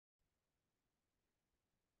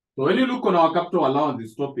So when you look on our capital allowance,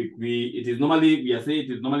 this topic, we are saying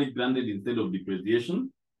it is normally granted instead of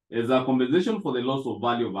depreciation as a compensation for the loss of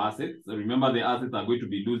value of assets. So remember, the assets are going to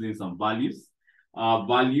be losing some value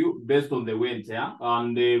based on the wear and tear.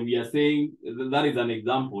 And we are saying that is an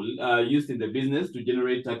example used in the business to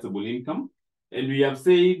generate taxable income. And we have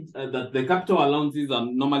said that the capital allowances are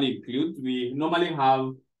normally include. We normally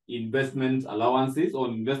have investment allowances or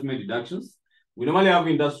investment deductions. We normally have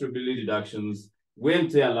industrial building deductions, wear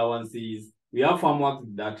and tear allowances, we have farm work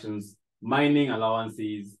deductions, mining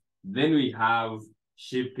allowances, then we have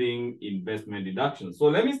shipping investment deductions. So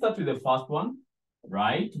let me start with the first one,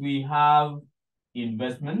 right? We have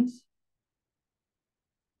investment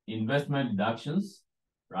deductions,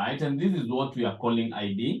 right? And this is what we are calling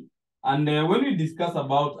ID. And when we discuss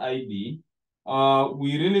about ID,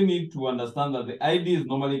 we really need to understand that the ID is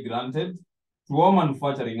normally granted to all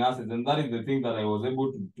manufacturing assets, and that is the thing that I was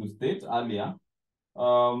able to state earlier.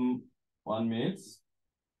 1 minute.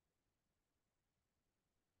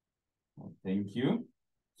 Thank you.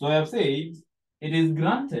 So I have said it is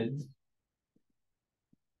granted.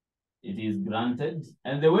 It is granted.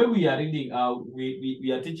 And the way we are reading,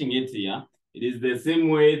 we are teaching it here. It is the same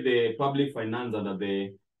way the public finance under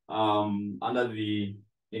the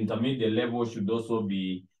intermediate level should also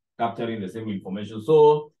be capturing the same information.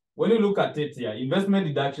 So when you look at it here, investment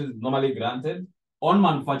deductions is normally granted on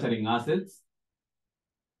manufacturing assets.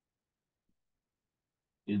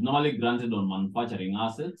 Is normally granted on manufacturing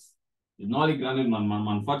assets. Is normally granted on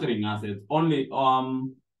manufacturing assets only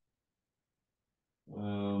on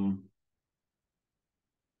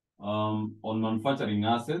manufacturing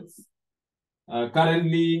assets.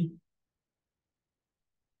 Currently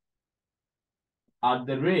at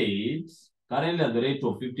the rate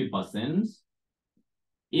of 50%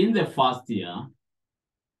 in the first year,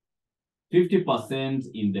 50%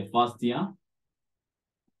 in the first year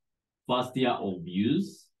of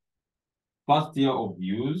use,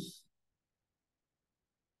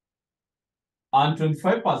 and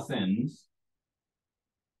 25%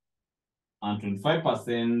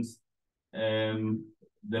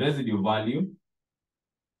 the residual value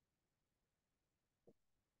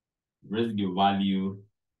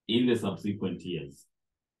in the subsequent years.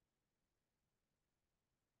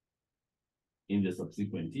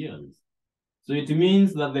 So it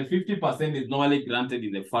means that the 50% is normally granted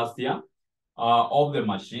in the first year of the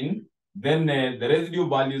machine. Then the residual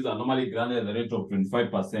values are normally granted at the rate of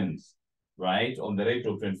 25%, right? On the rate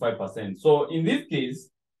of 25%. So in this case,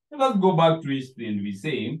 let us go back to history and we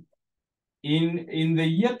say, in the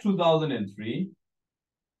year 2003,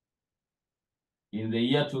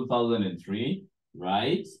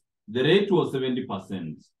 right, the rate was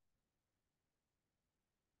 70%.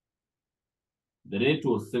 The rate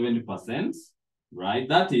was 70%, right?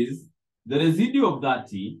 That is the residue of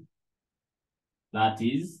 30. That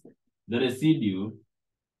is the residue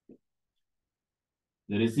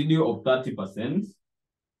of 30%.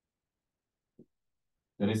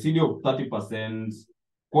 The residue of 30%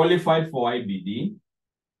 qualified for IBD.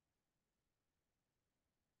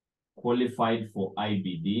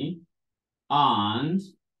 And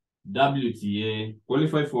WTA,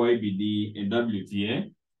 qualified for IBD and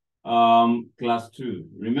WTA, class 2.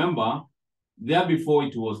 Remember, there before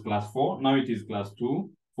it was class 4, now it is class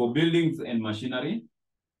 2 for buildings and machinery.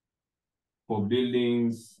 For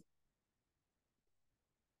buildings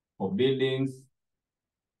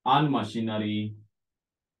and machinery,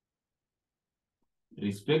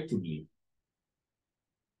 respectively.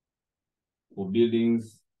 For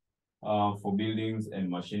buildings and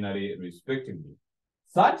machinery, respectively.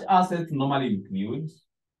 Such assets normally include.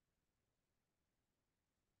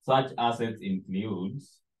 Such assets include,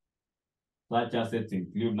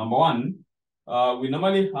 number one, we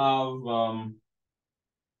normally have,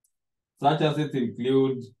 such assets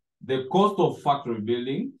include the cost of factory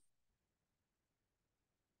building,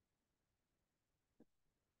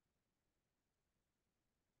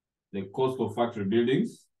 the cost of factory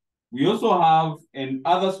buildings. We also have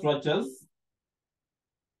other structures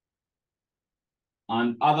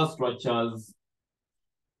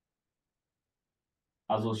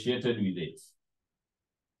associated with it.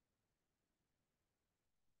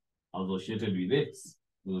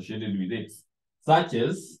 Such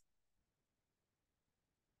as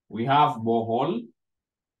we have borehole.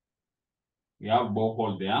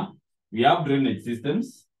 There. We have drainage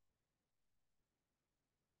systems.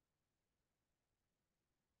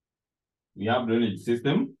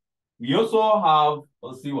 We also have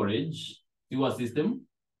a sewer system.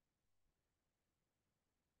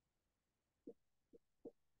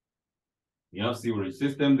 We have sewerage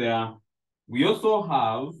system there. We also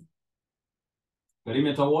have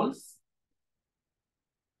perimeter walls,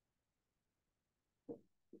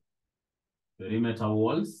 perimeter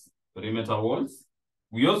walls, perimeter walls.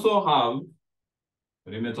 We also have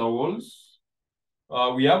perimeter walls.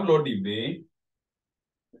 We have loading bay.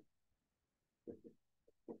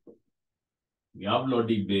 We have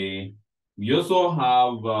loading bay. We also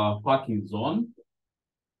have parking zone.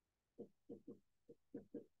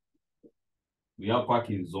 We have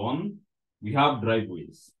parking zone. We have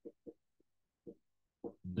driveways.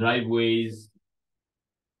 Driveways,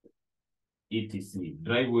 etc.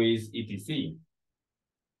 Driveways, etc.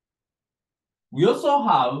 We also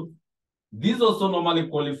have, this also normally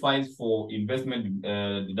qualifies for investment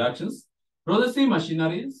deductions, processing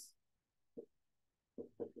machineries,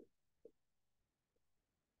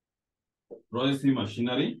 processing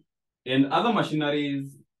machinery, and other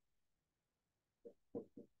machineries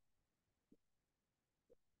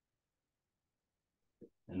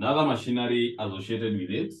associated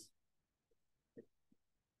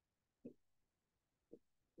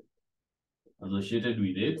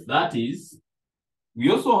with it. That is, we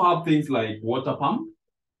also have things like water pump.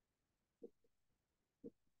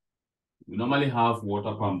 We normally have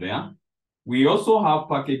water pump there. We also have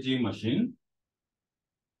packaging machine.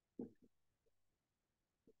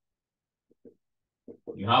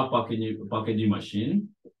 You have packaging machine.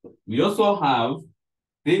 We also have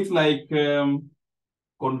things like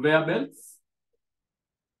conveyor belts.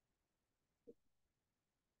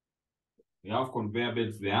 We have conveyor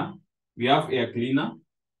belts there. We have air cleaner.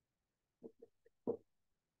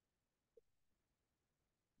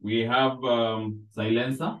 We have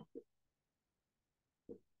silencer.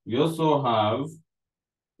 We also have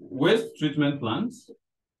waste treatment plants.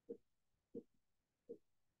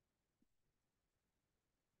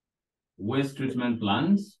 Waste treatment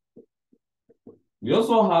plants. We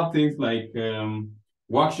also have things like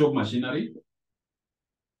workshop machinery.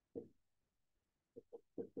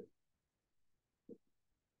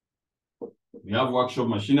 We have workshop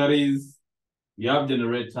machineries. We have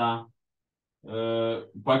generator,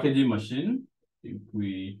 packaging machine.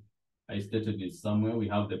 I stated this somewhere. We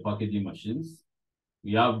have the packaging machines.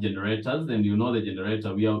 We have generators, and you know the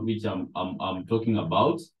generator which I'm talking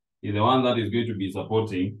about is the one that is going to be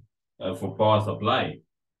supporting for power supply.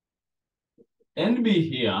 And be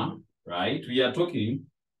here, right? We are talking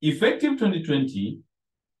effective 2020.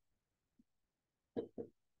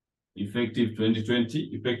 Effective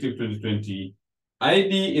 2020,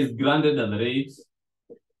 ID is granted at the rate.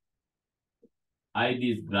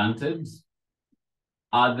 ID is granted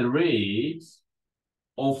at the rate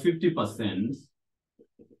of 50%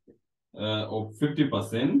 of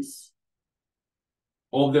 50%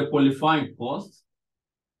 of the qualifying cost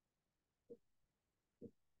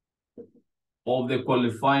of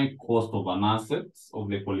an asset, of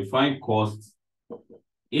the qualifying cost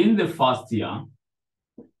in the first year.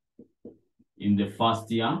 In the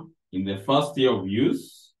first year of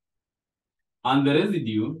use, and the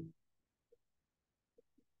residue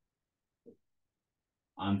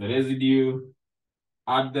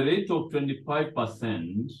at the rate of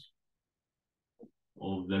 25%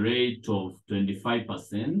 of the rate of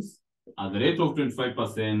 25%, at the rate of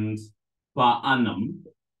 25% per annum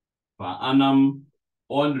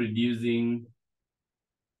on reducing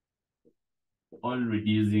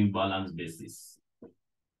balance basis.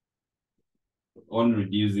 On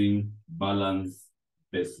reducing balance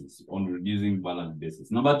basis.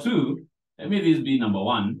 Number two, let me this be number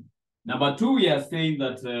one. Number two, we are saying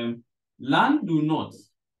that land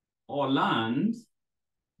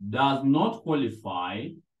does not qualify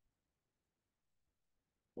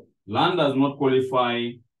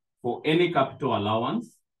for any capital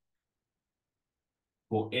allowance.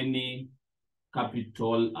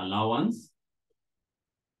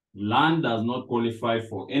 Land does not qualify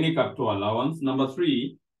for any capital allowance. Number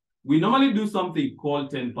three, we normally do something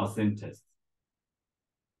called 10% test.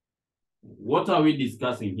 What are we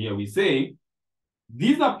discussing here? We say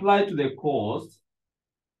these apply to the cost.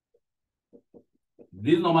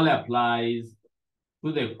 This normally applies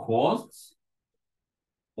to the costs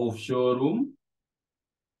of showroom.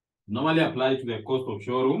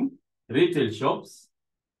 Retail shops.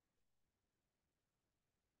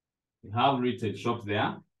 We have retail shops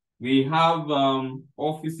there. We have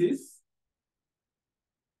offices.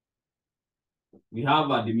 We have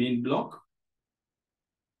the main block.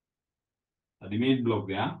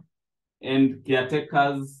 There. And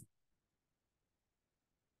caretakers.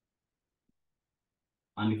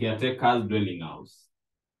 And caretakers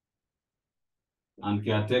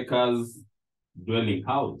dwelling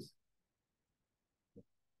house.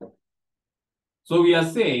 So we are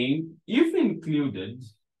saying if included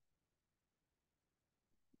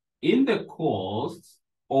in the cost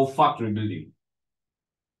of factory building.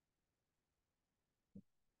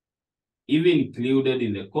 If included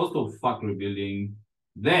in the cost of factory building,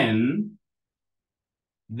 then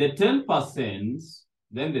the 10%,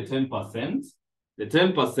 then the 10%, the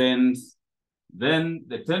 10%, then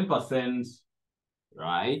the 10%,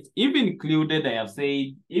 right? If included, I have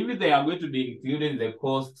said, if they are going to be included in the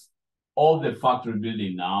cost of the factory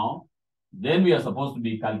building now, then we are supposed to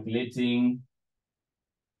be calculating,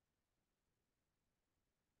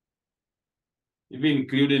 if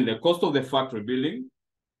included in the cost of the factory building,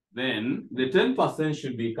 then the 10%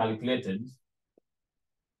 should be calculated,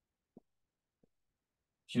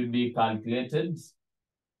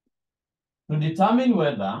 to determine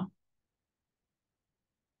whether,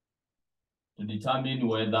 they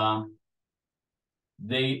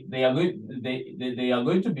are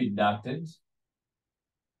going to be deducted.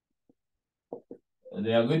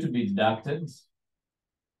 They are going to be deducted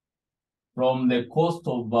from the cost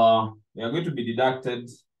of, they are going to be deducted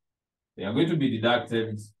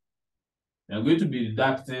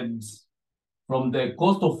from the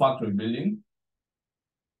cost of factory building.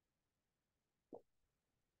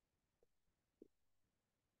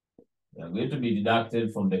 They are going to be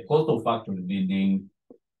deducted from the cost of factory building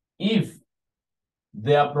if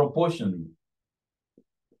their proportions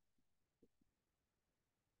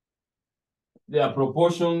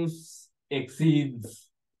exceeds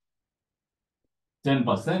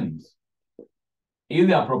 10%. If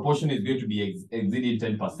their proportion is going to be exceeding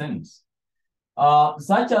 10%.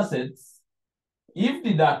 Such assets, if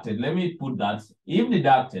deducted, let me put that, if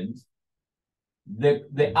deducted,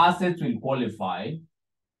 the assets will qualify.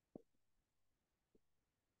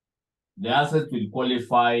 The assets will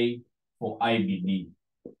qualify for IBD.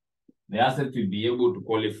 The assets will be able to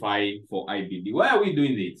qualify for IBD. Why are we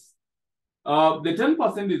doing this? The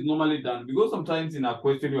 10% is normally done because sometimes in a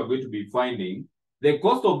question you are going to be finding the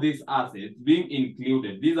cost of these assets being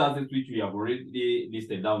included, these assets which we have already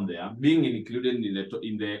listed down there, being included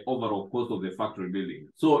in the overall cost of the factory building.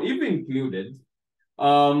 So if included,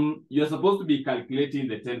 you're supposed to be calculating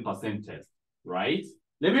the 10% test, right?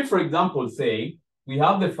 Let me, for example, say we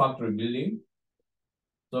have the factory building.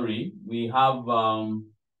 Sorry, we have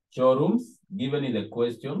showrooms given in the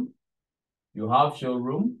question. You have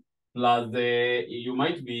showroom plus you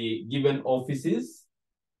might be given offices.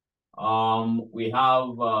 We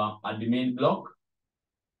have admin block.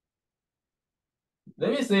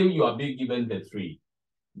 Let me say you are being given the three.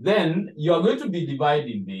 Then you are going to be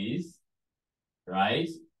dividing these, right,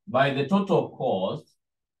 by the total cost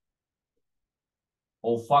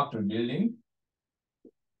of factory building.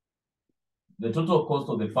 The total cost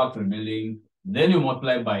of the factory building, then you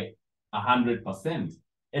multiply by 100%.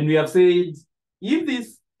 And we have said, if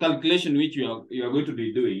this calculation which you are going to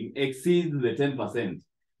be doing exceeds the 10%,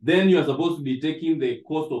 then you are supposed to be taking the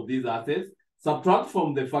cost of these assets, subtract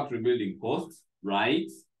from the factory building costs, right?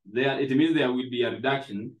 It means there will be a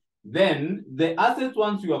reduction. Then the assets,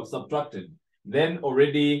 once you have subtracted, then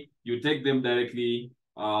already you take them directly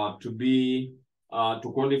to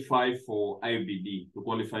qualify for IBD.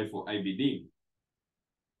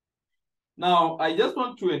 Now, I just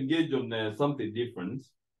want to engage on something different.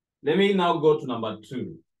 Let me now go to number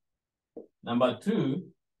 2. Number 2,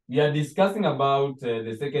 we are discussing about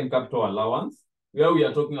the second capital allowance, where we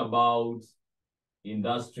are talking about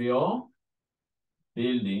industrial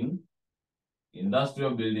building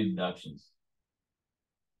deductions.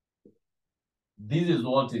 This is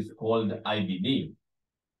what is called IBD.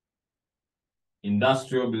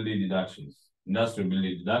 Industrial building deductions.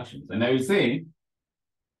 And I will say,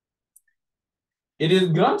 it is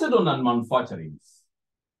granted on non-manufacturing.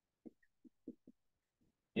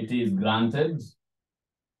 It is granted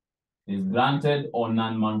on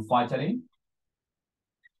non-manufacturing.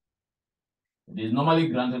 It is normally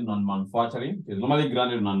granted non-manufacturing. It is normally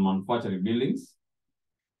granted non-manufacturing buildings.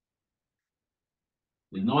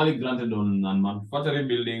 It is normally granted on non-manufacturing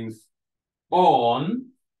buildings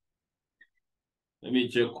on, let me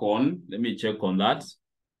check on that.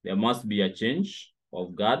 There must be a change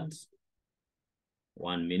of guard.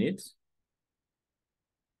 1 minute.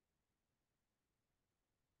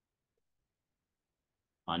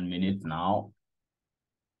 Now.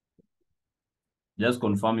 Just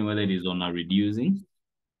confirming whether it is on a reducing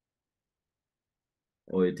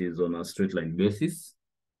or it is on a straight line basis.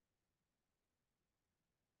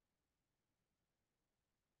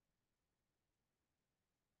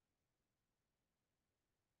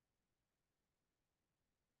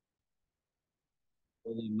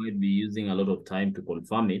 They might be using a lot of time to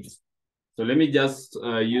confirm it. So let me just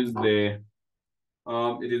use the,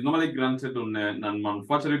 it is normally granted on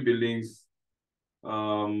non-manufacturing buildings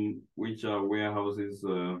which are warehouses.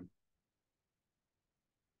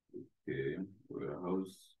 Okay,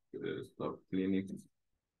 warehouse staff clinic.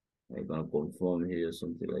 I can confirm here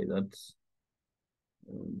something like that.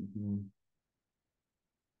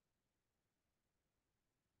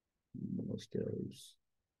 Masters.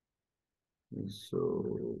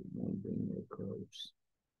 So moving across.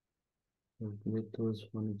 Calculators,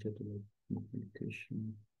 furniture,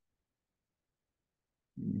 multiplication.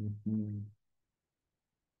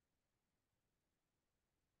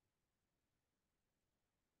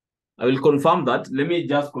 I will confirm that. Let me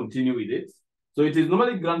just continue with it. So it is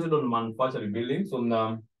normally granted on manufacturing buildings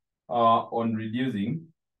on reducing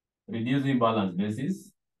balance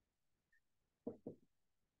basis.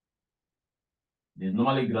 It is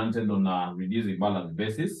normally granted on a reducing balance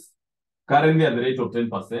basis. Currently at the rate of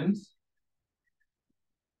 10%.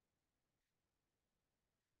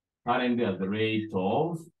 Currently at the rate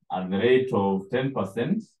of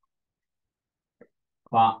 10%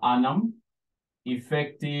 per annum,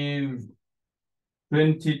 effective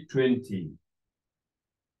 2020.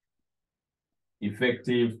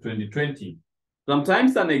 Effective 2020.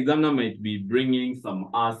 Sometimes an examiner might be bringing some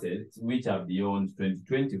assets which are beyond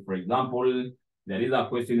 2020. For example, there is a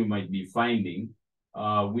question you might be finding,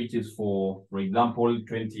 which is for example,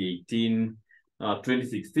 2018,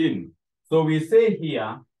 2016. So we say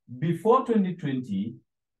here, before 2020,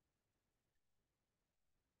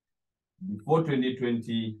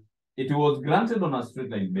 it was granted on a straight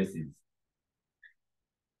line basis.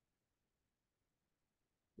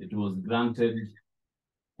 It was granted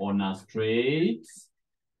on a straight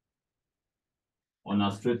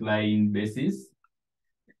line basis.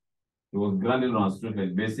 It was granted on a straight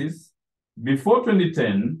line basis. Before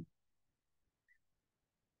 2010,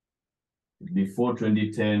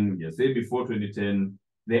 you say before 2010,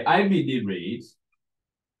 the IBD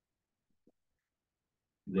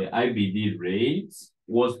rate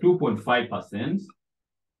was 2.5%.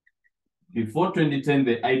 Before 2010,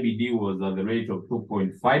 the IBD was at the rate of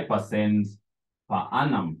 2.5% per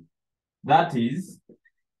annum. That is,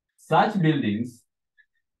 such buildings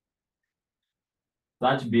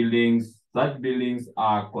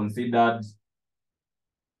are considered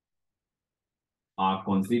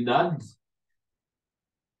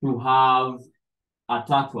to have a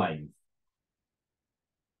tax life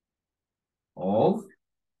of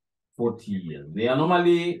 40 years. They are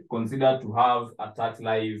normally considered to have a tax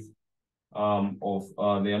life such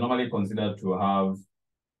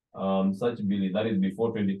buildings, that is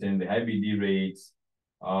before 2010, the IBD rate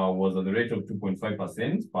was at the rate of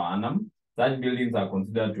 2.5% per annum. Such buildings are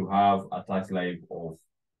considered to have a tax life of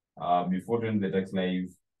before 20, the tax life.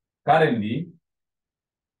 Currently,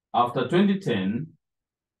 after 2010,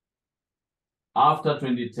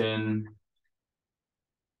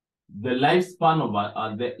 the lifespan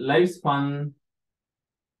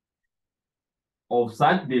of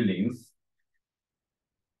such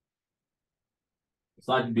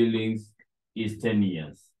buildings is 10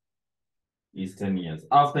 years.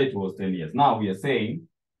 After it was 10 years. Now we are saying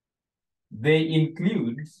they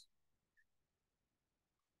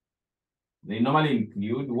normally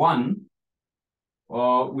include one,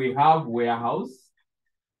 we have warehouse.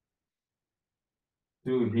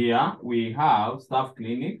 2, here we have staff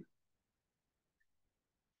clinic.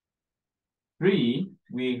 3,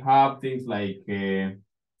 we have things like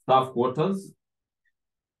staff quarters.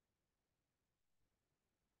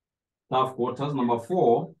 Number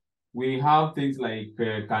 4, we have things like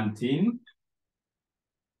canteen.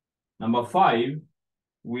 Number 5,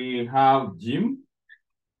 we have gym.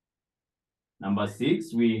 Number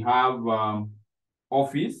 6, we have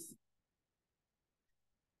office,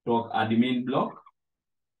 talk admin block.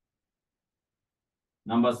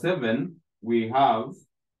 Number 7, we have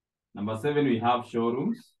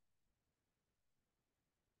showrooms.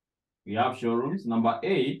 Number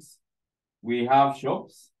 8, we have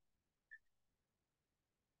shops.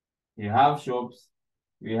 We have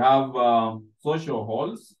social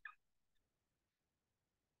halls.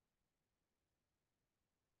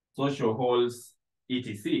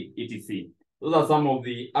 etc. Those are some of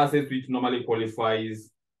the assets which normally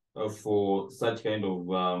qualifies for such kind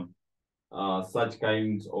of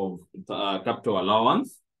capital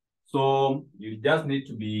allowance. So you just need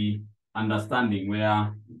to be understanding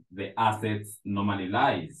where the assets normally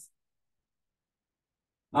lies.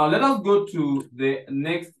 Now let us go to the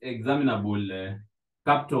next examinable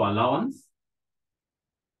capital allowance.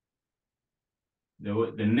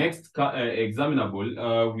 The next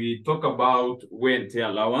examinable, we talk about wear and tear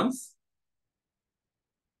allowance.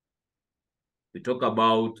 We talk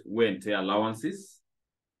about wear and tear allowances.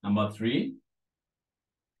 Number 3.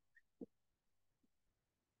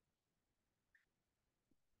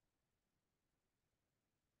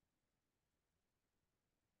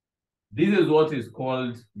 This is what is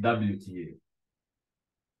called WTA.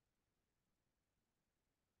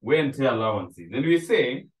 Wear and tear allowances. And we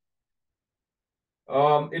say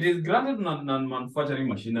it is granted non-manufacturing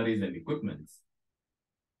machineries and equipments.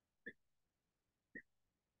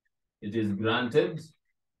 It is granted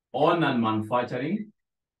on non-manufacturing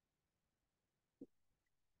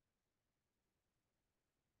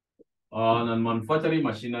non-manufacturing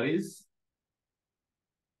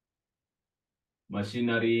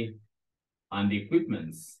machinery and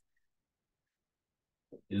equipments.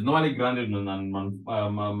 Is normally granted on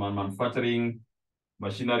manufacturing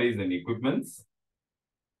machineries and equipments.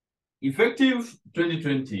 Effective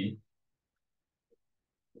 2020,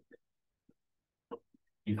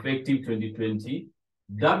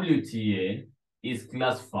 WTA is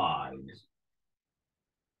classified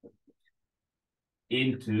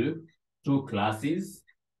into two classes.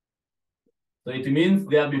 So it means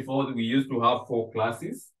there before we used to have 4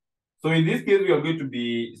 classes. So in this case, we are going to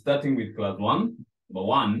be starting with class 1. Number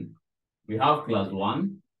 1, we have class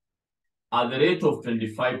 1 at the rate of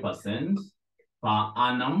 25% per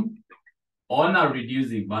annum on a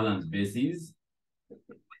reducing balance basis.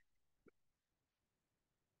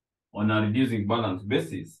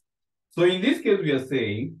 So in this case, we are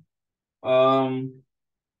saying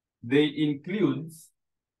they include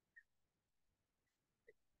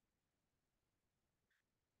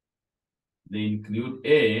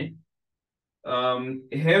a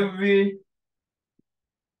heavy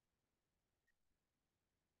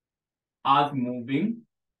earth moving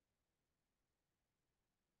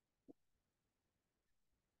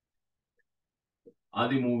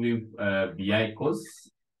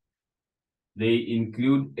vehicles. They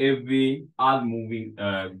include heavy earth moving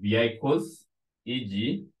vehicles,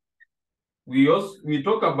 e.g. we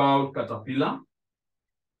talk about caterpillar.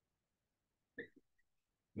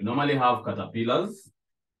 We normally have caterpillars.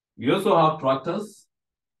 We also have tractors.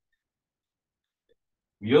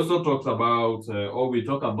 We also talk about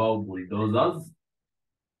bulldozers.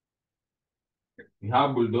 We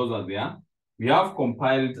have bulldozers there. We have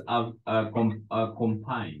combined.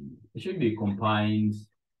 It should be combined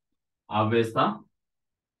harvester.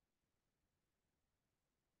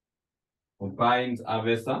 Combined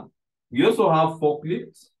harvester. We also have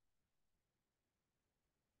forklifts.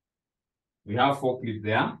 We have forklifts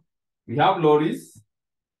there. We have lorries.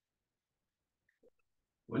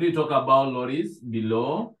 When you talk about lorries,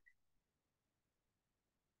 below,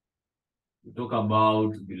 we talk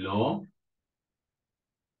about below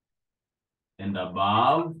and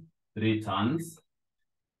above 3 tons.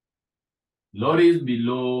 Lorries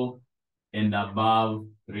below and above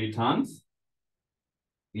 3 tons.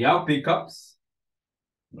 We have pickups.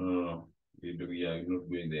 We are not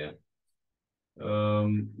going there.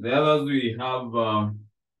 The others we have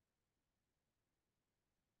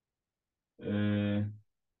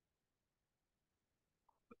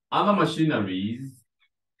other machineries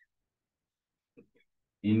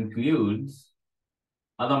include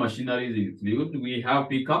we have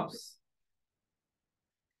pickups.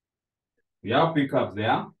 We have pickups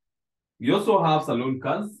there. We also have saloon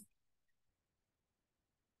cars.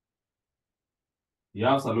 We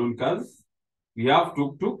have saloon cars. We have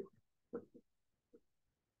tuk-tuk,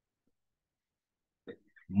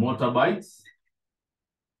 motorbikes.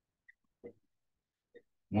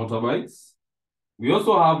 We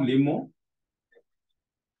also have limo,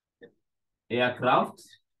 aircraft.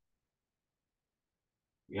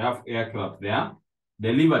 We have aircraft there.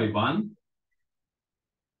 Delivery van.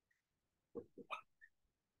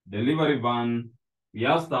 We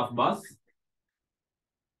have staff bus,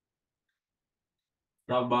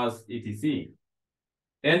 etc.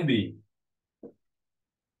 NB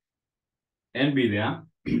there.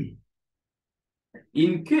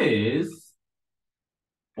 In case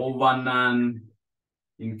of a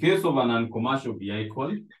non-commercial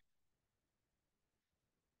vehicle,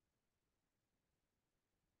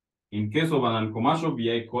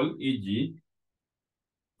 e.g.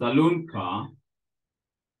 saloon car,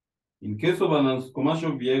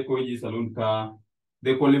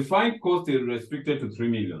 the qualifying cost is restricted to 3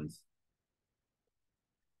 million.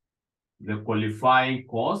 The qualifying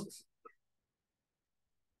cost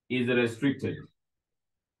is restricted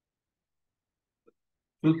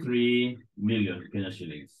to 3 million Kenya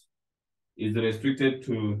shillings. Is restricted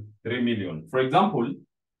to 3 million. For example,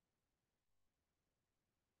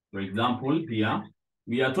 here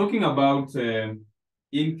we are talking about if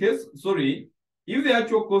the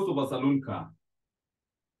actual cost of a saloon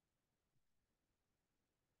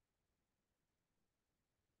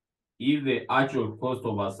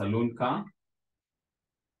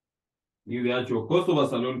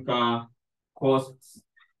car costs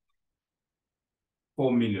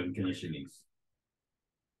 4 million Kenya shillings.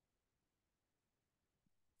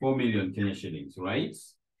 4 million Kenya shillings, right?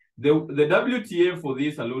 The WTA for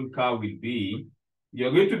this saloon car will be,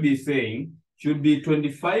 you're going to be saying, should be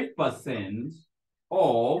 25%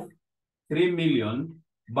 of 3 million,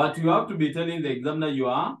 but you have to be telling the examiner you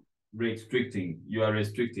are restricting,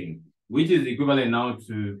 which is equivalent now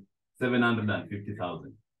to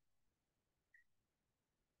 750,000.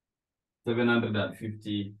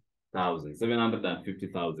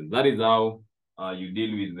 750,000. That is how you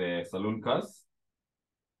deal with the saloon cars.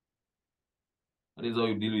 That is how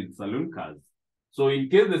you deal with saloon cars. So in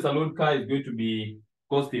case the saloon car is going to be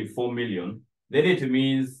costing 4 million, then it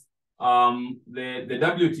means the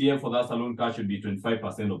WTF for that saloon car should be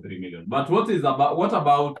 25% of 3 million. But what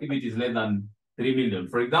about if it is less than 3 million?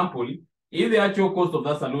 For example, if the actual cost of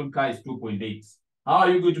that saloon car is 2.8, how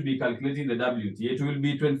are you going to be calculating the WTA? It will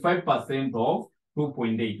be 25% of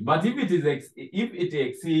 2.8. But if it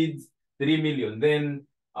exceeds 3 million, then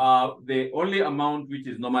the only amount which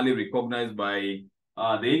is normally recognized by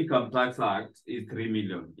the Income Tax Act is 3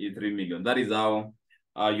 million. That is how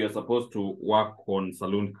you're supposed to work on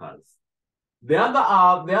saloon cars. The other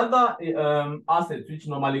asset which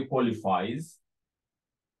normally qualifies,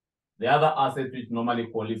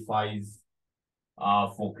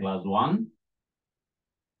 for class 1,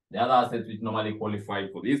 the other assets which normally qualify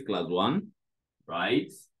for this class 1,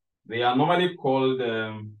 right? They are normally called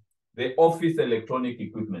the office electronic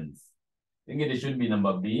equipments. I think it should be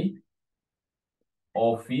number B.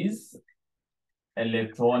 Office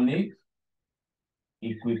electronic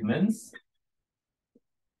equipments.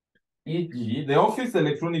 E.g., the office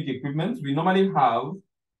electronic equipments, we normally have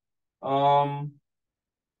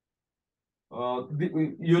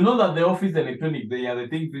you know that the office electronic, they are the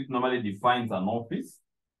things which normally defines an office.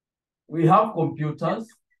 We have computers.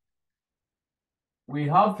 We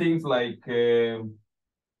have things like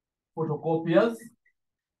photocopiers.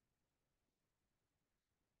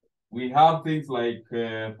 We have things like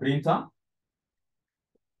printer.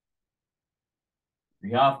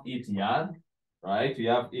 We have ETR, right? We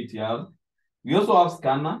have ETR. We also have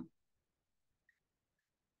scanner.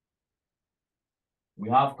 We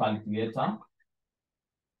have calculator.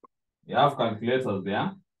 We have calculators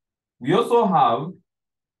there. We also have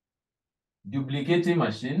duplicating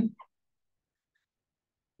machine.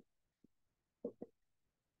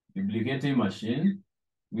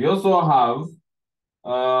 We also have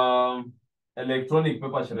electronic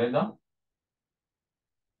paper shredder.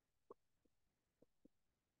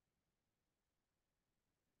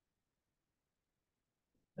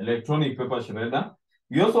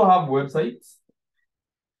 We also have websites.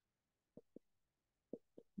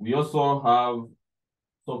 We also have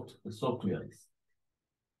softwares,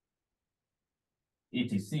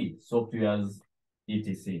 etc.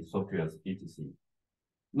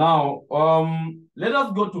 Now, let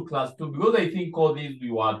us go to class 2, because I think all these we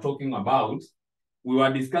were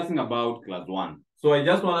discussing about class 1. So I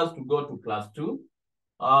just want us to go to class 2.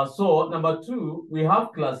 So number 2, we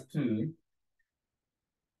have class 2.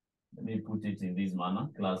 Let me put it in this manner,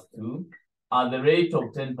 class 2, at the rate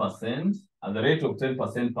of 10%,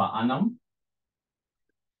 per annum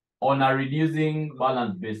on a reducing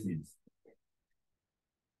balance basis.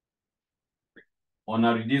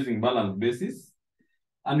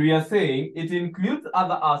 And we are saying it includes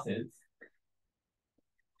other assets.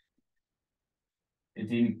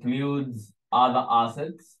 It includes other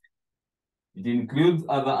assets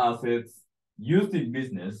used in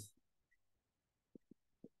business.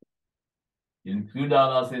 But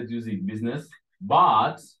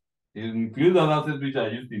it includes other assets which are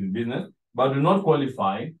used in business, but do not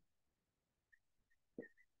qualify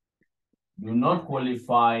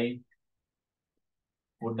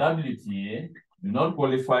for WTA.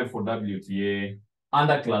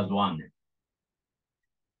 Under class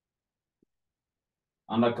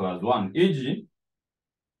 1. E.g.,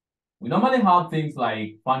 we normally have things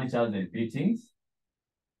like furniture and fittings.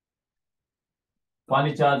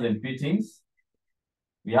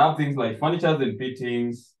 We have things like furniture and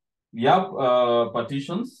fittings. We have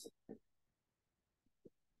partitions.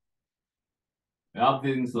 We have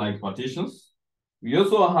things like partitions. We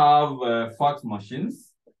also have fax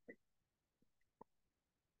machines.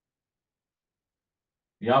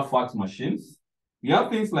 We have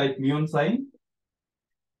things like neon sign.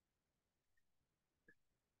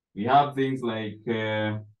 We have things like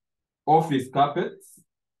office carpets.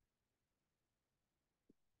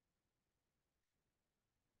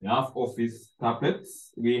 We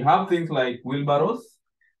have things like wheelbarrows.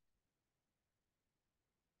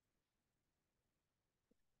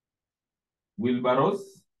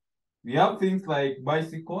 We have things like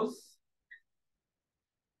bicycles.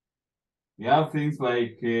 We have things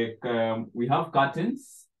like, we have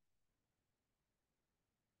curtains.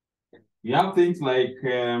 We have things like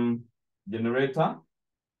generator.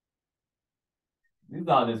 These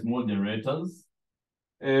are the small generators.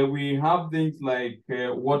 We have things like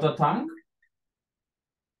water tank.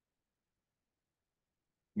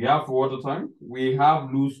 We have water tank. We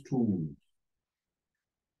have loose tools.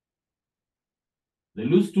 The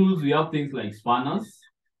loose tools, we have things like spanners.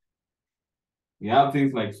 We have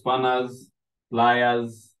things like spanners,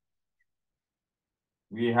 pliers.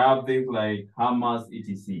 We have things like hammers,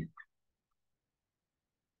 etc.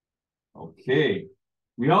 Okay.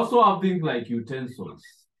 We also have things like utensils.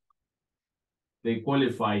 They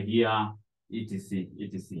qualify here, etc.,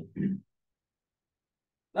 etc.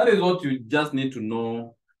 That is what you just need to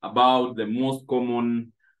know about the most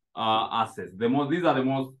common assets. These are the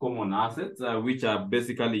most common assets which are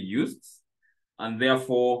basically used, and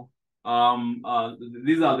therefore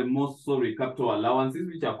these are the most capital allowances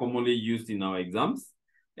which are commonly used in our exams,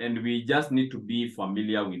 and we just need to be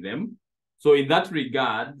familiar with them. So in that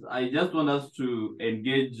regard, I just want us to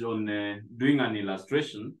engage on doing an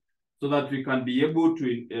illustration so that we can be able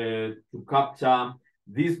to capture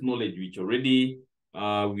this knowledge which already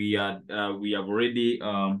we have already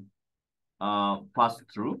passed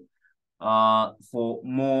through for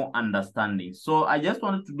more understanding. So I just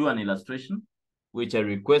wanted to do an illustration, which I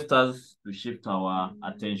request us to shift our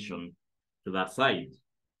attention to that side.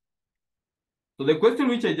 So the question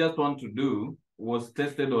which I just want to do was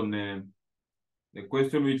tested on the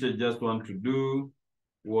question which I just want to do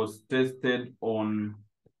was tested on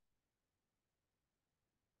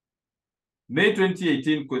May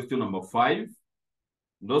 2018, question number 5.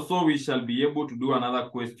 And also we shall be able to do another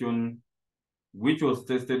question which was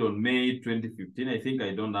tested on May 2015. I think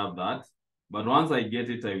I don't have that, but once I get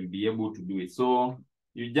it, I will be able to do it. So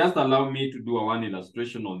you just allow me to do one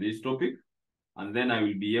illustration on this topic, and then I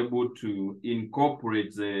will be able to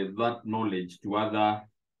incorporate that knowledge to other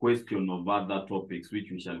questions of other topics which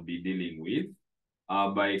we shall be dealing with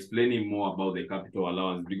by explaining more about the capital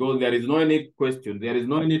allowance, because there is no any question, there is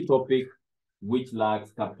no any topic which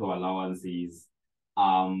lacks capital allowances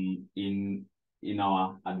in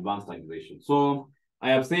our advanced taxation. So I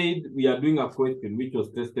have said we are doing a question which was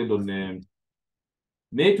tested on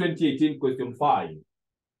May 2018, question 5.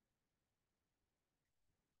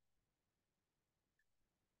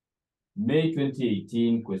 May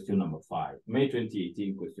 2018, question number 5. May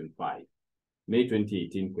 2018, question 5. May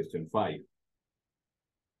 2018, question 5.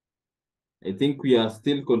 I think we are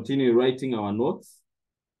still continuing writing our notes.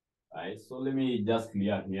 All right, so let me just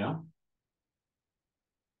clear here.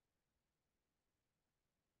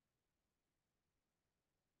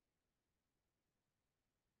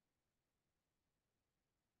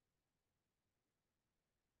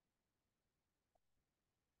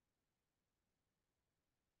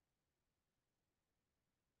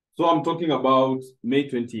 So I'm talking about May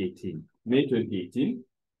 2018. May 2018.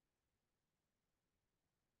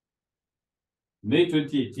 May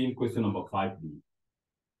 2018, question number 5B.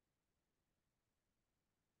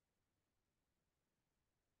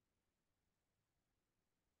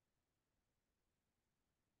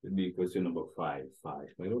 It'll be question number 5.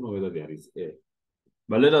 I don't know whether there is A.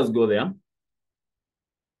 But let us go there.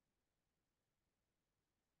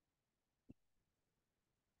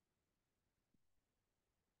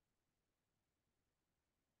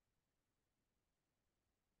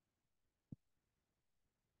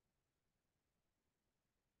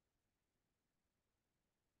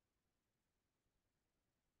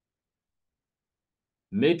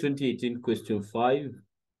 May 2018, question 5.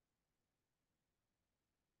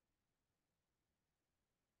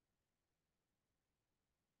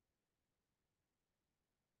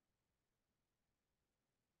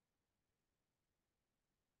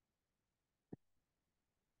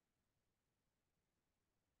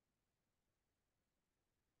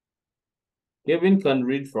 Kevin can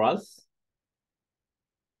read for us.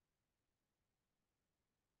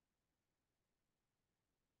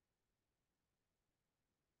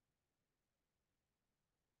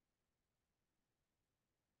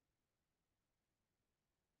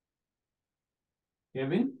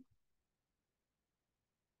 Kevin?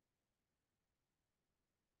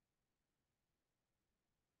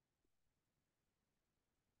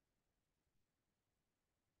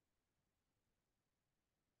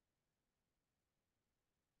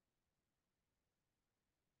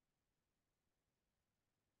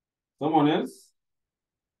 Someone else?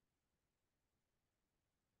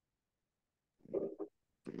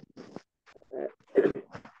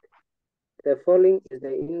 The following is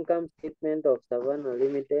the income statement of Savannah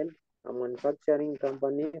Limited. a manufacturing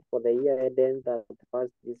company for the year ending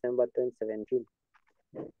 31st December 2017.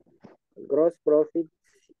 Gross profit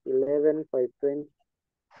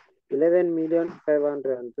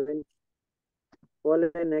 11,520.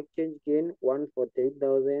 Foreign exchange gain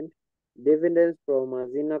 148,000. Dividends from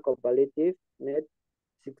Azina Cooperative net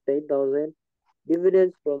 68,000.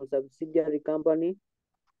 Dividends from subsidiary company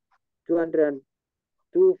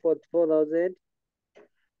 244,000.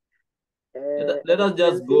 Let us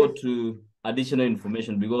just go to additional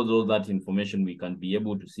information, because all that information we can be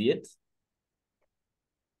able to see it.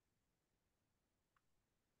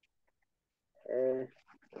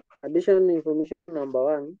 Additional information number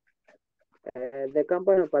 1. The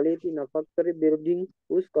company operates in a factory building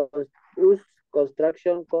whose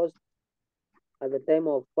construction cost at the time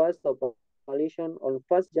of first operation on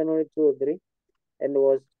 1st January 2003 and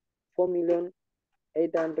was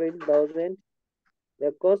 4,800,000.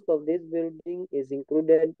 The cost of this building is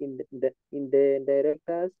included in the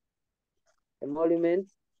director's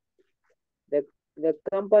emoluments. The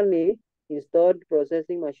company installed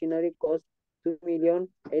processing machinery cost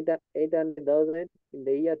 2,800,000 in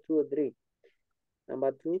the year 2003.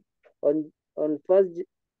 Number 2, on 1st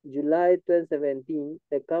July 2017,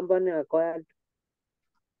 the company acquired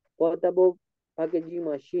portable packaging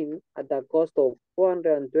machine at a cost of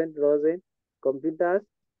 420,000, computers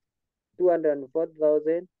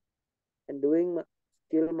 240,000, and doing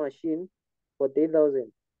steel machine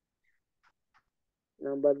 40,000.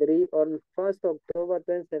 Number 3, on 1st October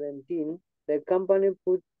 2017, the company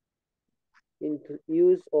put into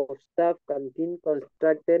use of staff canteen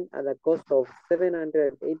constructed at a cost of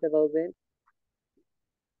 780,000,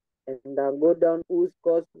 and a go down whose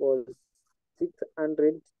cost was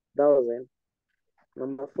 600,000.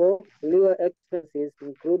 Number 4, legal expenses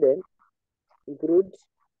include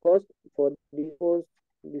cost for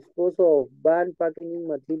disposal of banned packaging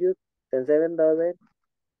materials 7,000,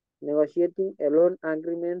 negotiating a loan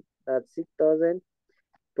agreement at 6,000,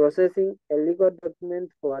 processing a legal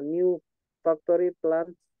document for a new factory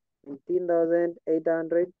plant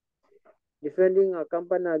 18,800, defending a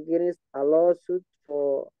company against a lawsuit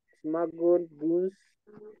for smuggled goods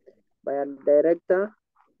by a director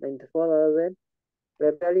 94,000,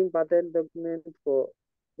 preparing patent document for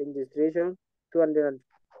registration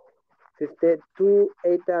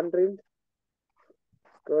 252,800.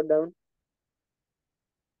 Scroll down.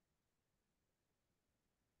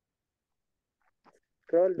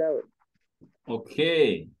 Scroll down.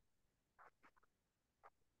 Okay.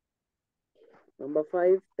 Number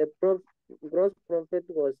 5, the gross profit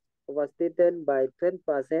was overstated by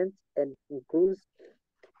 10% and includes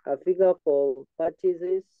a figure for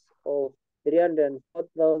purchases of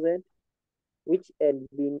 304,000, which had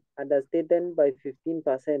been understated by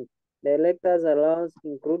 15%. The elector's allowance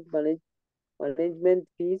include management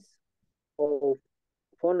fees of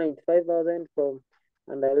 495,000 from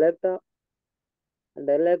an elector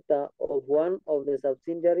of one of the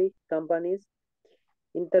subsidiary companies,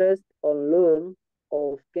 interest on loan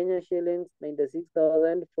of Kenya shillings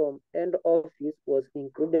 96,000 from end office was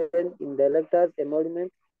included in the elector's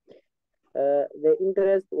emolument. The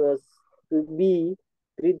interest was to be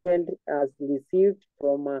treated as received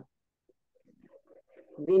from a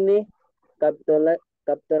Guinea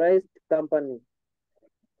capitalized company.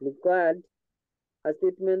 Required a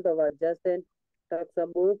statement of adjusted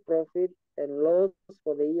taxable profit and loss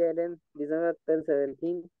for the year ended December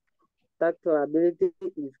 2017. Tax liability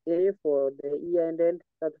is A for the year ended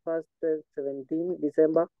 31st 2017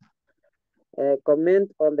 December.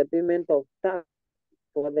 Comment on the payment of tax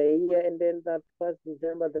for the year ended 31st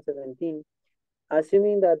December 2017,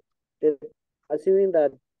 assuming that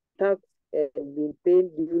tax had been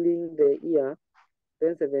paid during the year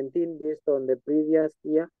 2017 based on the previous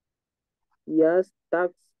year's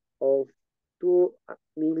tax of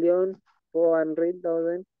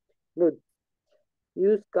 2,400,000. Note: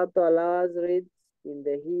 use capital allowance rates in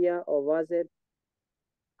the year of asset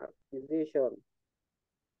acquisition.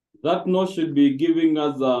 That note should be giving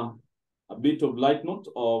us a bit of light note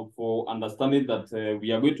for understanding that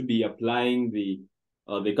we are going to be applying the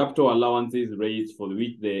capital allowances rates for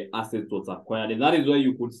which the asset was acquired. And that is why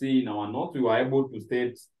you could see in our notes, we were able to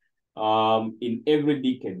state in every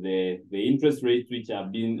decade the interest rates which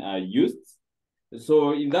have been used.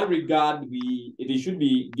 So in that regard, it should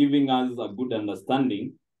be giving us a good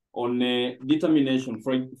understanding on determination.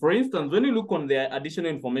 For instance, when you look on the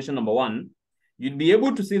additional information number 1, you'd be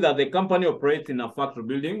able to see that the company operates in a factory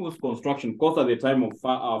building whose construction cost at the time of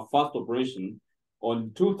first operation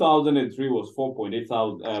on 2003 was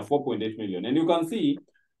 4.8 million. And you can see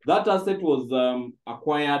that asset was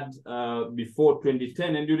acquired before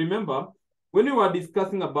 2010. And you remember when we were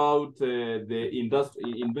discussing about the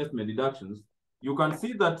investment deductions, you can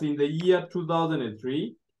see that in the year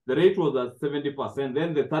 2003, the rate was at 70%.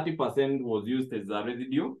 Then the 30% was used as a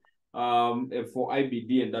residue for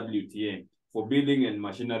IBD and WTA for building and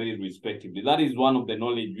machinery respectively. That is one of the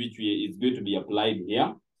knowledge which is going to be applied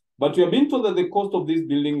here. But we have been told that the cost of this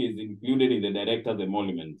building is included in the director's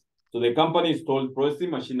emolument. So the company is told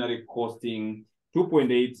processing machinery costing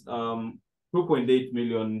 2.8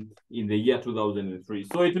 million in the year 2003.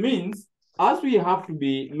 So it means as we have to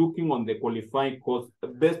be looking on the qualifying cost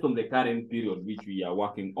based on the current period which we are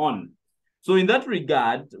working on. So in that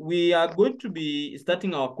regard, we are going to be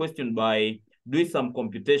starting our question by doing some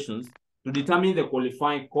computations to determine the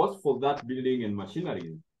qualifying cost for that building and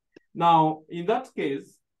machinery. Now, in that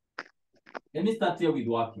case, let me start here with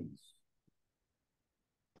workings.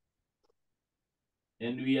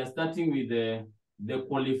 And we are starting with the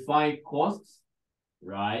qualified costs,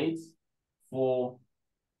 right, for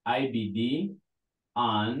IBD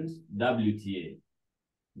and WTA.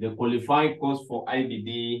 The qualified cost for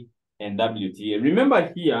IBD and WTA.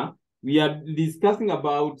 Remember here, we are discussing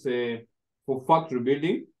about for factory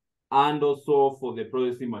building and also for the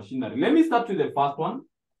processing machinery. Let me start with the first one.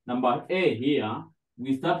 Number A here,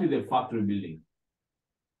 we start with the factory building.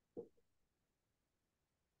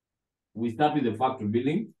 We start with the factory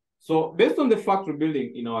building. So based on the factory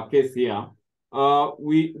building in our case here,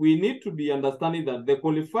 we need to be understanding that the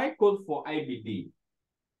qualified cost for IBD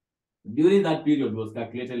during that period was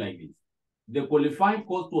calculated like this. The qualifying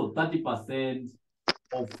cost was 30%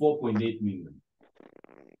 of 4.8 million.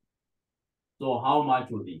 So how much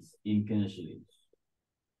was this in Kenya shillings?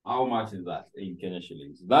 How much is that in Kenya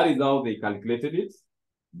shillings? That is how they calculated it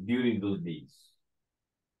during those days.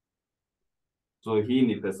 So hii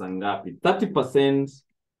ni pesa ngapi? 30%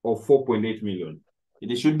 of 4.8 million.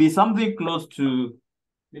 It should be something close to,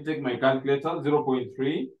 let me take my calculator,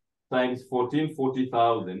 0.3 times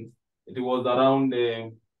 40,000. It was around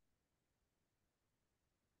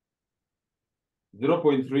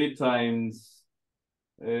 0.3 times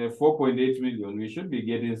 4.8 million. We should be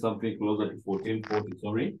getting something closer to 1440,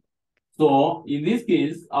 sorry. So in this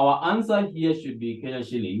case, our answer here should be Kenya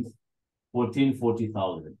shillings,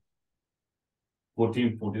 1440,000.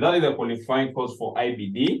 1440. That is the qualifying cost for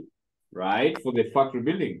IBD, right, for the factory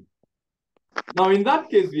building. Now, in that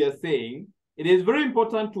case, we are saying it is very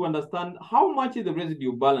important to understand how much is the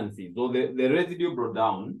residue balancing. So the residue brought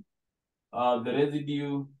down. The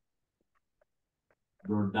residue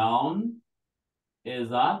brought down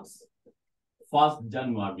is at 1st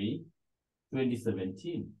January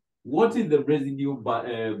 2017. What is the residue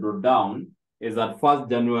brought down is at 1st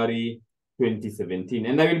January 2017.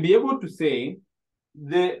 And I will be able to say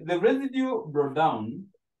the residue brought down,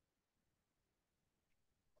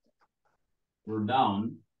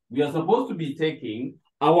 we are supposed to be taking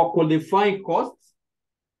our qualifying costs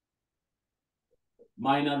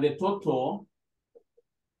minus the total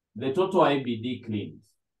IBD claims.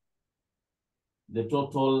 The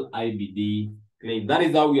total IBD claim. That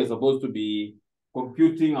is how we are supposed to be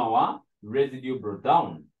computing our residue brought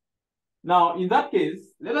down. Now, in that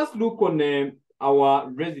case, let us look on our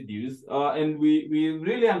residues, and we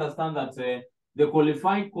really understand that the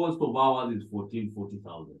qualifying cost of ours is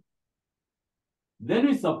 1440,000. Then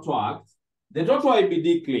we subtract the total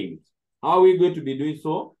IBD claimed. How are we going to be doing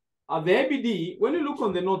so? The IBD, when you look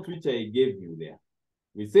on the note which I gave you there,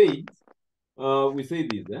 we say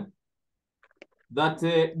this, that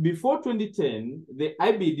before 2010, the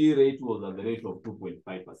IBD rate was at the rate of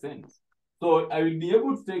 2.5%. So I will be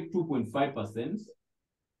able to take 2.5%.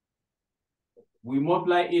 We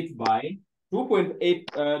multiply it by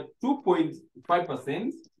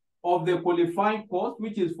 2.5% of the qualifying cost,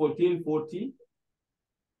 which is 1440.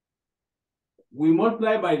 We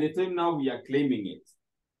multiply by the time now we are claiming it.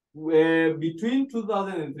 Between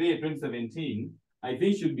 2003 and 2017, I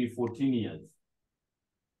think should be 14 years.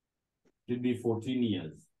 Should be 14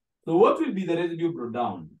 years. So what will be the residue brought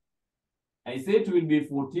down? I say it will be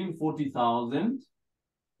 1440,000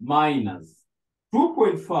 minus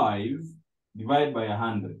 2.5 divided by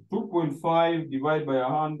 100. 2.5 divided by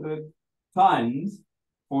 100 times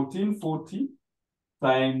 1440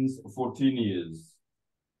 times 14 years.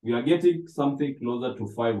 We are getting something closer to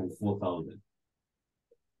 5 or 4,000.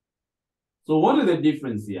 So what is the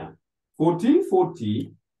difference here?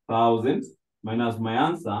 1440,000 minus my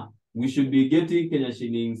answer, we should be getting Kenya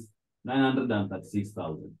shillings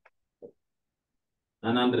 936,000.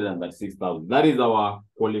 936,000. That is our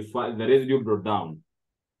qualified, the residue brought down.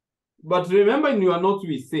 But remember in your notes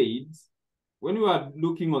we said, when we were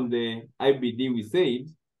looking on the IBD, we said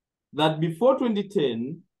that before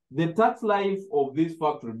 2010, the tax life of this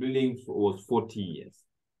factory building was 40 years.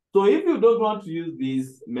 So if you don't want to use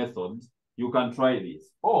this method, you can try this.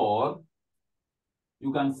 Or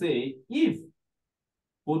you can say if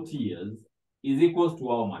 40 years is equals to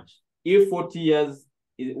how much? If 40 years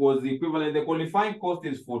was equivalent, the qualifying cost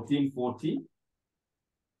is 1440.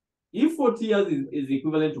 If 40 years is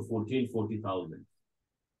equivalent to 1440,000,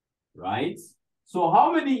 right? So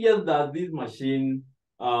how many years does this machine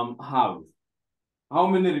have? How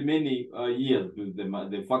many remaining years do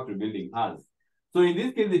the factory building has? So in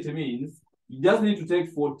this case, it means you just need to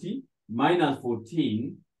take 40 minus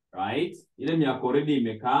 14, right?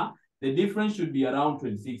 The difference should be around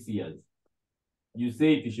 26 years. You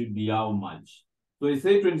say it should be how much? So you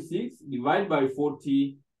say 26 divided by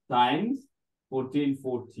 40 times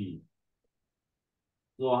 1440.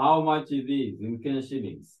 So how much is this in Kenyan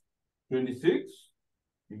shillings? 26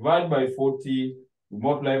 divided by 40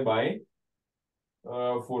 multiplied by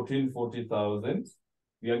 1440,000.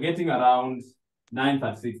 We are getting around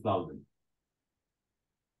 936,000.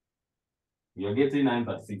 We are getting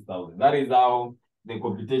 936,000. That is how the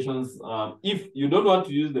computations. If you don't want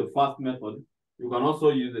to use the first method, you can also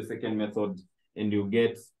use the second method and you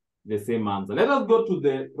get the same answer. Let us go to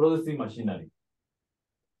the processing machinery.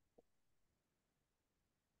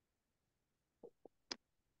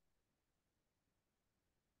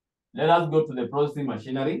 Let us go to the processing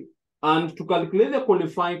machinery. And to calculate the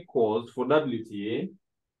qualifying cost for WTA,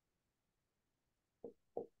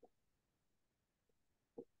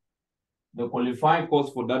 the qualifying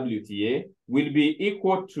cost for WTA will be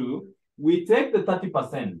equal to, we take the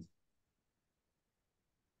 30%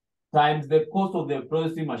 times the cost of the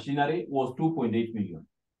processing machinery was 2.8 million.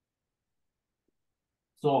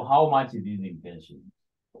 So how much is this in pension?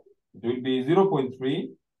 It will be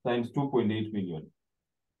 0.3 times 2.8 million.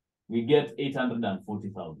 We get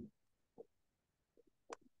 840,000.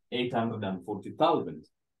 840,000.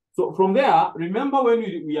 So from there, remember when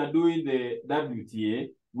we are doing the WTA,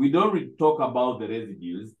 we don't talk about the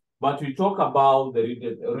residues, but we talk about the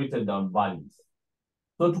written down values.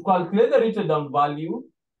 So to calculate the written down value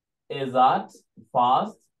is at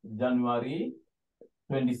 1st January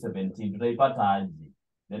 2017.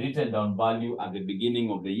 The written down value at the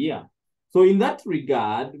beginning of the year. So in that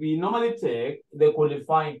regard, we normally take the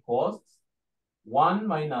qualifying costs, 1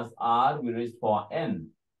 minus R, we raise power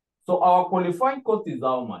N. So our qualifying cost is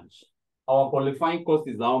how much? Our qualifying cost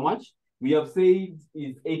is how much? We have said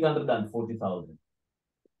is 840,000.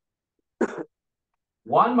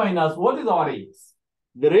 1 minus, what is our rate?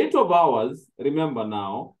 The rate of ours, remember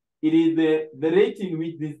now, it is the rate in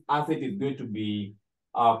which this asset is going to be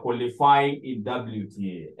qualifying in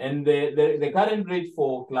WTA. And the current rate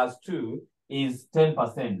for class 2 is 10%,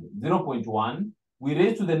 0.1. We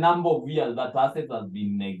raise to the number of years that asset has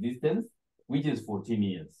been in existence, which is 14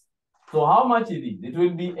 years. So how much is it? It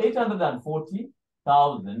will be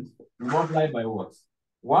 840,000 multiplied by what?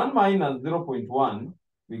 1 minus 0.1,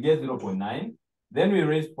 we get 0.9. Then we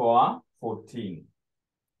raise power 14.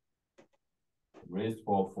 Raised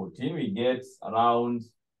power 14, we get around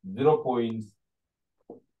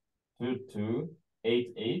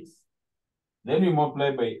 0.2288. Then we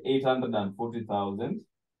multiply by 840,000.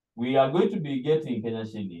 We are going to be getting Kenya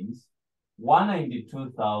shillings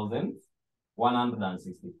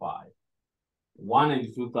 192,165.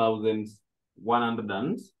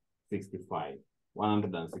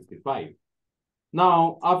 192,165.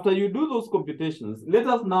 Now, after you do those computations, let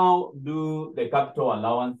us now do the capital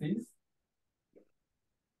allowances.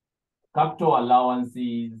 Capital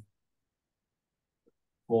allowances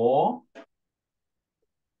for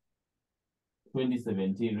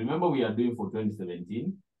 2017. Remember, we are doing for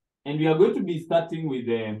 2017. And we are going to be starting with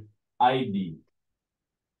the ID,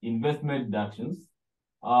 investment deductions,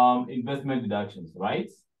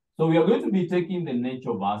 right? So we are going to be taking the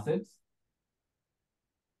nature of assets,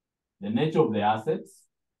 the nature of the assets.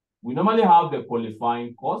 We normally have the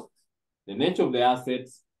qualifying cost, the nature of the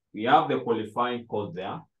assets. We have the qualifying cost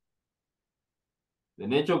there. The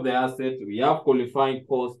nature of the asset, we have qualifying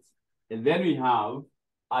costs, and then we have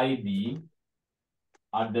ID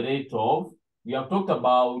at the rate of, we have talked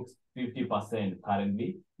about 50%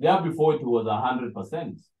 currently. There before it was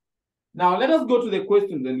 100%. Now let us go to the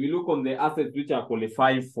questions and we look on the assets which are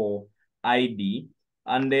qualified for ID.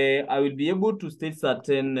 And I will be able to state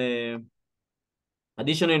certain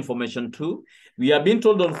additional information too. We have been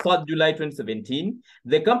told on 1st July 2017,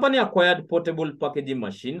 the company acquired portable packaging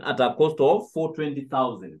machine at a cost of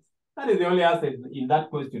 420,000. That is the only asset in that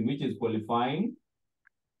question, which is qualifying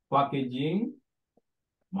packaging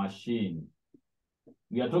machine.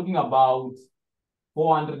 We are talking about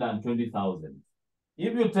 420,000.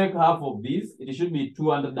 If you take half of this, it should be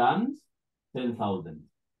 210,000.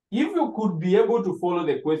 If you could be able to follow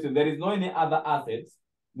the question, there is no any other assets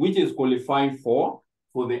which is qualifying for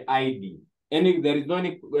the ID. There is no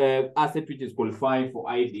any asset which is qualifying for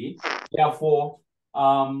ID. Therefore,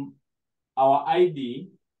 our ID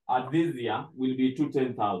at this year will be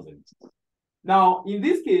 210,000. Now, in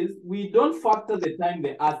this case, we don't factor the time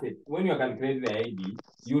the asset, when you are calculating the ID,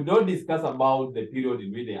 you don't discuss about the period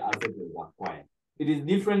in which the asset was acquired. It is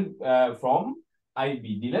different from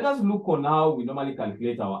IBD. Let us look on how we normally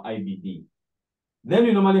calculate our IBD. Then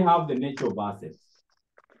we normally have the nature of assets.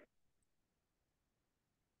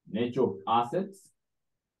 Nature of assets.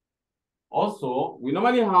 Also, we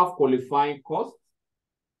normally have qualifying costs,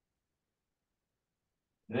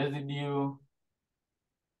 residue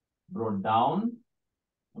brought down.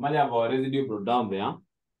 Normally have our residue brought down there.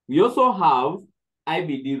 We also have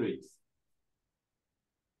IBD rates.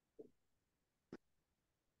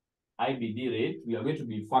 IBD rate, we are going to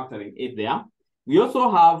be factoring it there. We also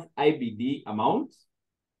have IBD amount.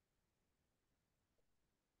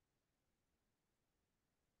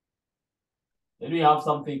 Then we have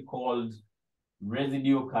something called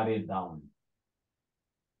residue carried down.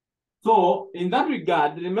 So in that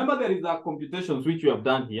regard, remember there is a computations which we have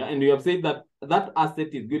done here, and we have said that that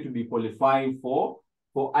asset is going to be qualifying for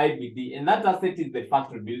IBD, and that asset is the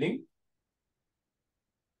factory building.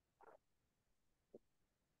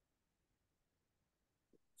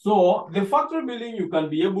 So the factory building, you can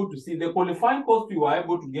be able to see the qualifying cost you are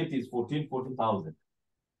able to get is 40,000.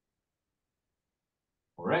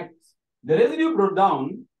 Correct. The residue brought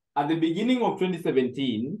down at the beginning of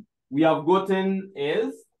 2017, we have gotten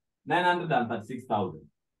is 936,000.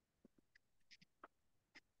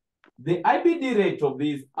 The IBD rate of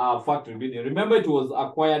this factory building, remember it was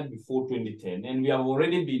acquired before 2010, and we have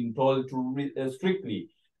already been told to strictly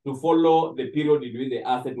to follow the period in which the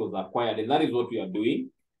asset was acquired, and that is what we are doing.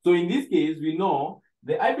 So in this case, we know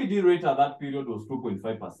the IBD rate at that period was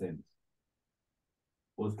 2.5%.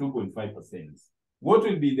 Was 2.5%. What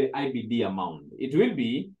will be the IBD amount? It will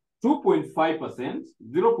be 2.5%,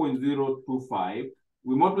 0.025.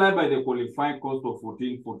 We multiply by the qualifying cost of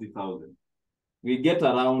 40,000. We get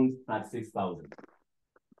around 36,000.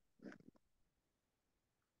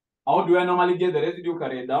 How do I normally get the residue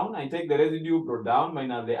carried down? I take the residue brought down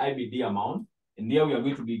minus the IBD amount, and here we are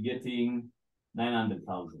going to be getting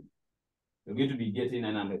 900,000. We're going to be getting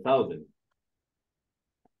 900,000.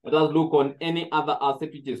 Let us look on any other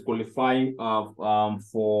asset which is qualifying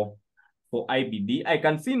for IBD. I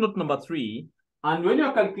can see note number 3. And when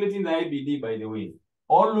you're calculating the IBD, by the way,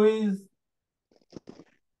 always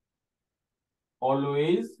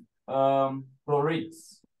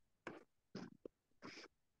prorates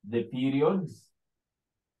the periods,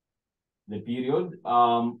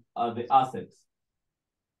 the assets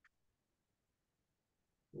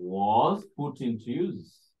was put into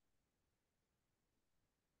use.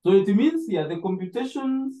 So it means here the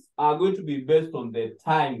computations are going to be based on the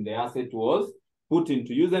time the asset was put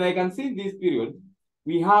into use. And I can see this period,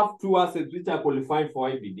 we have 2 assets which are qualifying for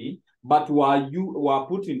IBD, but were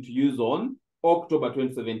put into use on October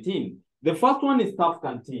 2017. The first one is staff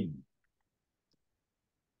canteen.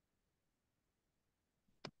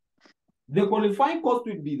 The qualifying cost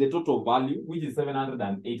will be the total value, which is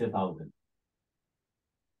 780,000.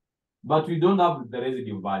 But we don't have the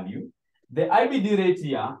residue value. The IBD rate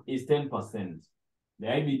here is 10%. The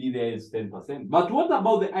IBD there is 10%. But what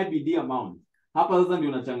about the IBD amount? Hapa sasa ndio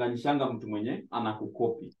unachanganyishanga mtu mwenye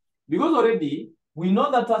anakukopi. Because already we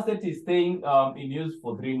know that asset is staying in use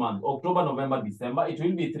for 3 months. October, November, December. It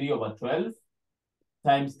will be 3/12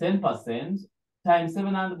 times 10% times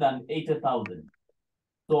 780,000.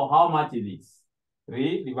 So how much is this?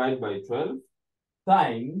 3 divided by 12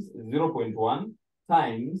 times 0.1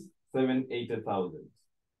 times 780,000.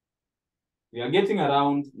 We are getting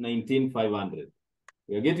around 19,500.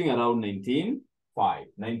 We are getting around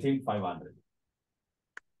 19,500.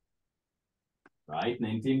 Right,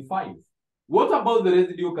 19,500. What about the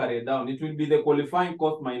residue carried down? It will be the qualifying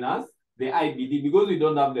cost minus the IBD, because we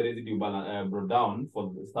don't have the residue brought down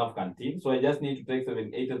for the staff canteen. So I just need to take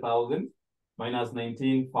 780,000 minus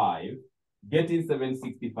 19,500, getting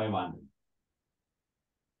 7,6,500.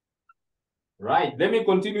 Right, let me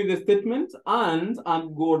continue the statement and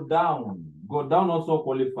go down. Go down also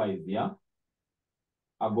qualifies, yeah?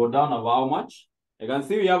 A go down of how much? You can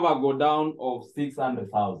see we have a go down of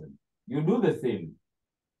 600,000. You do the same.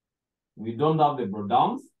 We don't have the brought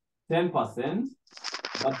downs, 10%.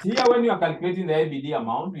 But here, when you are calculating the IBD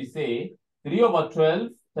amount, we say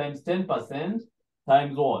 3/12 times 10%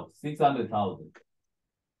 times what? 600,000.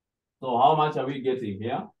 So how much are we getting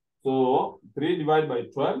here? So 3 divided by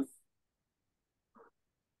 12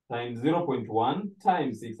 times 0.1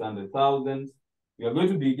 times 600,000. We are going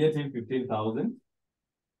to be getting 15,000.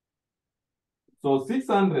 So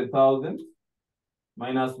 600,000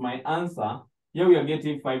 minus my answer, here we are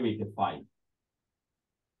getting 585.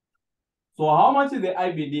 So how much is the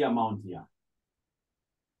IBD amount here?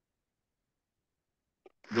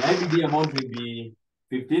 The IBD amount will be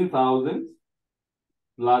 15,000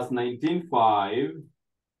 plus 19,500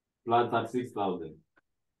 plus 36,000.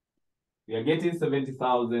 We are getting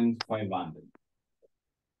 70,500.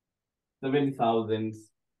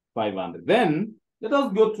 70,500. Then let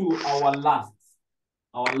us go to our last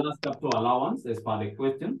capital allowance as per the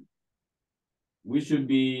question. We should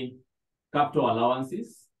be capital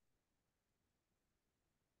allowances.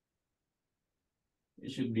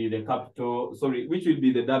 It should be the capital, sorry, which will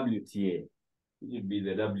be the WTA. It should be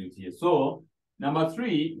the WTA. So number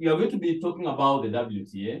 3, we are going to be talking about the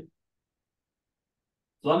WTA.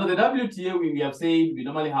 So under the WTA, we have said we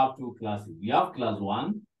normally have 2 classes. We have class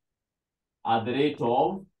 1 at the rate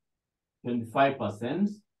of 25%.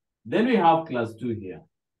 Then we have class 2 here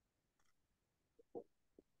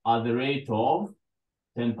at the rate of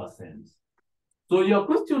 10%. So your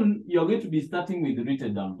question, you're going to be starting with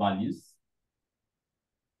written down values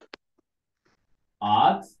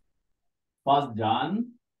at 1st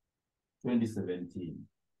Jan 2017.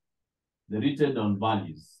 The written down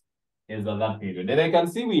values as of that period. And I can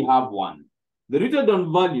see we have 1. The written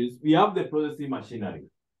down values, we have the processing machinery.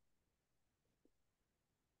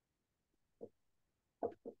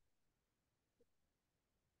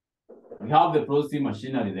 We have the processing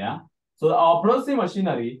machinery there. So our processing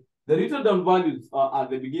machinery, the written down values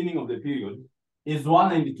at the beginning of the period is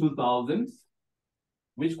 192,000,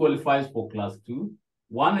 which qualifies for class 2,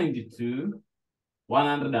 192,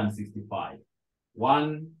 165,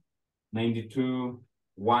 192,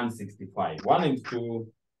 165,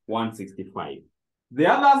 192, 165. The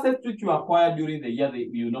other assets which you acquire during the year that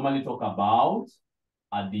you normally talk about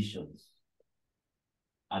additions.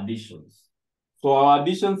 Additions. So our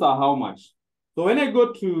additions are how much? So when I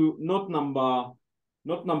go to note number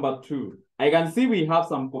 2, I can see we have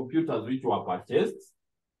some computers which were purchased.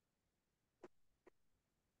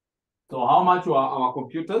 So how much were our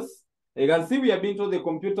computers? You can see we have been told the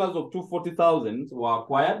computers of 240,000 were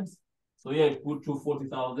acquired. So here I put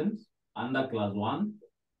 240,000 under class 1.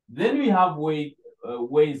 Then we have weigh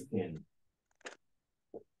scale,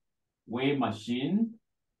 weigh machine.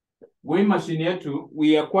 Weigh machine here too,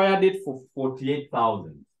 we acquired it for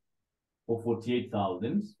 48,000. For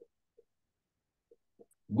 48,000,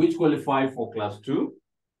 which qualify for class 2.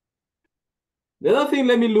 The other thing,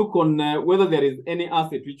 let me look on whether there is any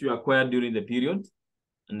asset which you acquired during the period.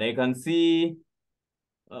 And I can see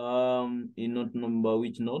in note number,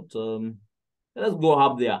 which note? Let's go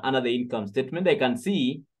up there under the income statement. I can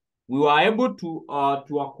see we were able to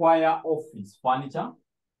acquire office furniture.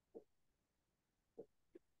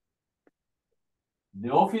 The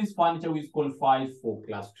office furniture which qualifies for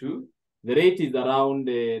class 2. The rate is around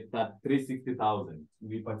 360,000.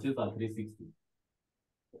 We purchased at 360.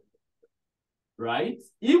 Right?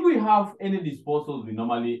 If we have any disposals, we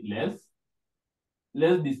normally less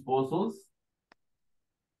disposals.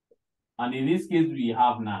 And in this case, we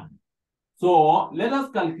have none. So let us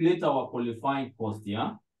calculate our qualifying cost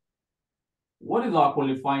here. What is our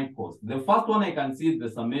qualifying cost? The first one I can see is the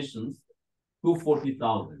summations,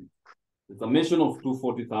 240,000. The summation of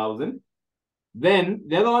 240,000. Then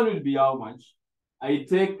the other one will be how much? I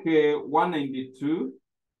take 192,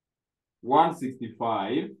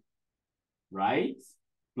 165, right?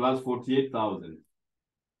 Plus 48,000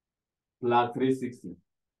 plus 360.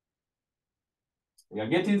 We are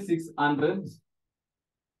getting 600,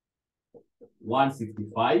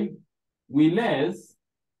 165. We less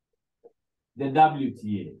the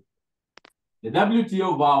WTA. The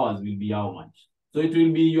WTA of ours will be how much? So it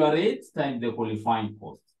will be your rate times the qualifying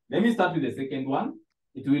cost. Let me start with the second one.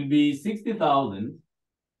 It will be 60,000,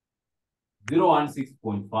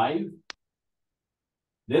 016.5.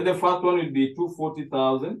 Then the first one will be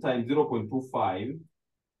 240,000 times 0.25,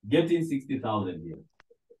 getting 60,000 here.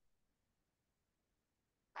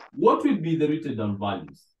 What will be the written down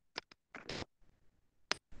values?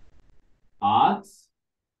 At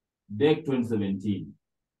DEC 2017.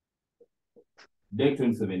 DEC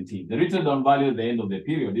 2017. The written down value at the end of the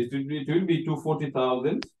period is it will be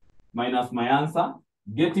 240,000 minus my answer,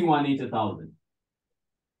 getting 180,000.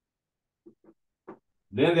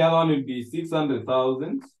 Then the other one will be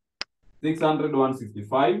 600,000, 600,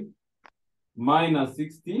 165 minus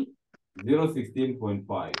 60,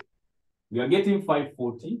 016.5. We are getting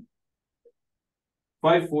 540,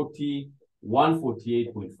 540,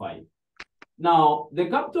 148.5. Now, the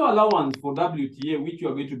capital allowance for WTA, which you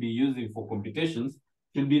are going to be using for computations,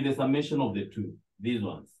 should be the summation of the two, these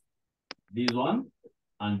ones, this one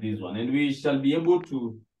and this one. And we shall be able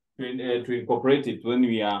to incorporate it when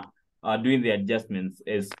we are doing the adjustments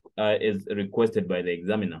as requested by the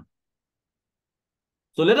examiner.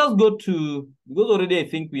 So let us go to, because already I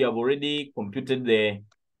think we have already computed the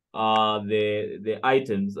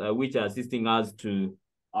items which are assisting us to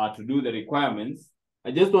do the requirements.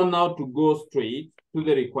 I just want now to go straight to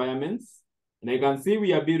the requirements. And I can see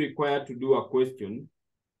we are being required to do a question.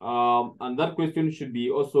 And that question should be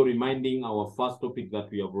also reminding our first topic that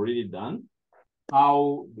we have already done.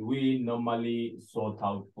 How do we normally sort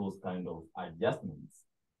out those kind of adjustments?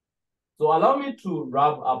 So allow me to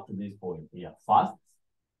wrap up to this point here first.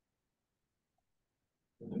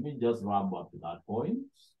 So let me just wrap up to that point.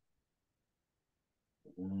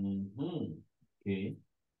 Okay.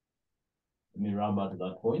 Let me wrap up to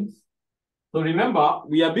that point. So remember,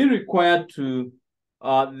 we are being required to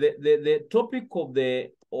the topic of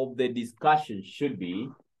the discussion should be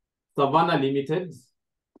Savannah Limited.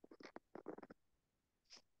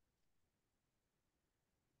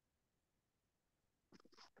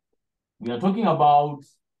 We are talking about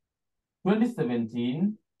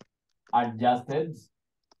 2017 adjusted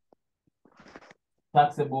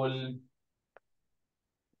taxable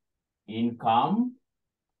income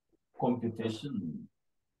computation.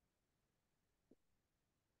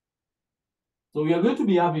 So we are going to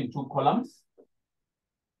be having two columns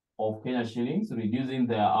of Kenya shillings,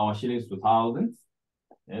 reducing our shillings to thousands.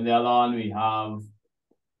 And the other one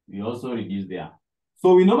we also reduce there.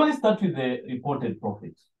 So we normally start with the reported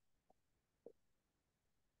profit.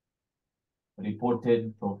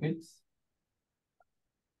 Reported profits.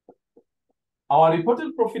 Our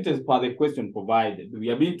reported profit is per the question provided. We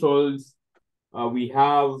are being told we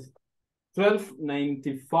have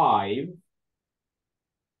 1295.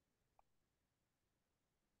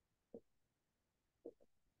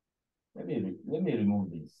 Let me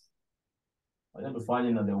remove this. I have to find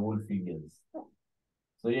in the whole figures.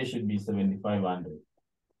 So here should be 7,500.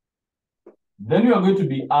 Then we are going to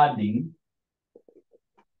be adding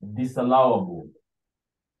disallowable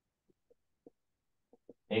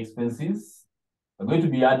expenses. We're going to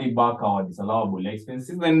be adding back our disallowable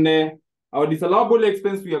expenses. And our disallowable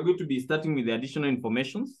expense, we are going to be starting with the additional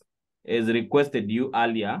informations as requested you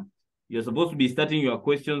earlier. You're supposed to be starting your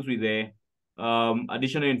questions with the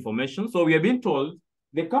additional information. So we have been told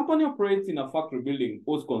the company operates in a factory building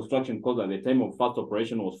whose construction cost at the time of first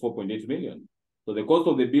operation was 4.8 million. So the cost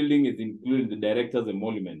of the building is including the director's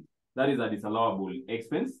emolument. That is a disallowable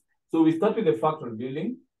expense. So we start with the factory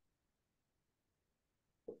building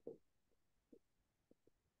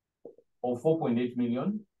of 4.8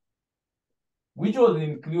 million, which was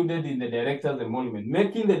included in the director's emolument,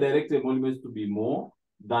 making the director's emoluments to be more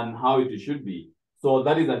than how it should be. So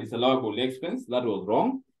that is a disallowable expense. That was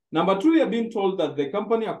wrong. Number two, we have been told that the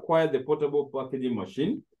company acquired the portable packaging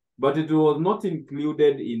machine, but it was not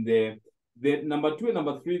included in the number two and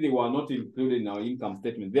number three, they were not included in our income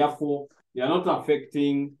statement. Therefore, they are not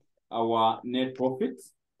affecting our net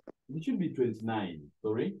profits. It should be 29,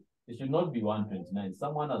 sorry. It should not be 129.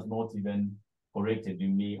 Someone has not even corrected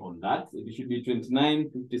me on that. It should be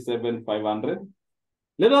 29,57,500.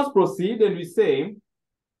 Let us proceed and we say,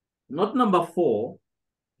 not number four.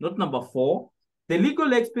 The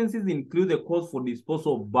legal expenses include the cost for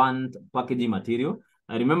disposal of burnt packaging material.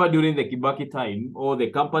 I remember during the Kibaki time, all the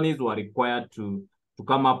companies were required to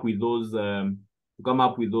come up with those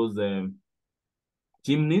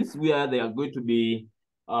chimneys where they are going to be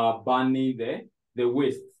burning the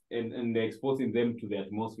waste and exposing them to the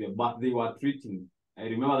atmosphere. But they were treating. I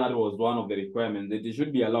remember that was one of the requirements that it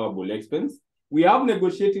should be allowable expense. We have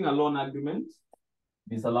negotiating a loan agreement,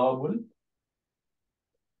 disallowable.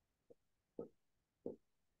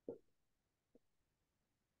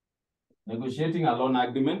 Negotiating a loan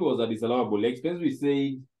agreement was a disallowable expense. We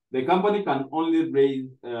say the company can only raise,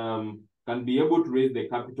 can be able to raise the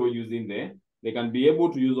capital using they can be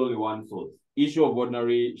able to use only one source, issue of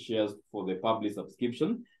ordinary shares for the public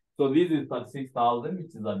subscription. So this is 36,000,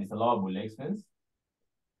 which is a disallowable expense.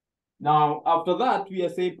 Now, after that, we are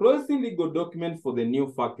saying processing legal documents for the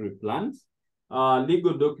new factory plant.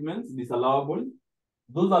 Legal documents, disallowable.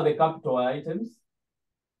 Those are the capital items.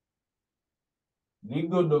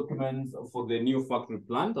 Legal documents for the new factory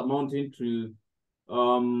plant amounting to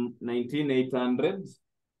 19,800.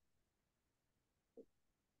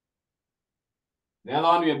 The other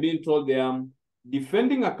one we are being told they are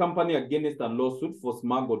defending a company against a lawsuit for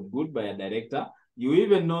smuggled good by a director. You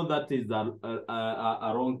even know that is a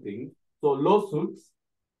wrong thing. So lawsuits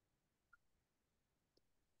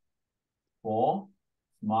for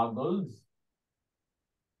smuggled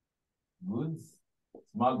goods.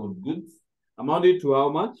 Smuggled goods amounted to how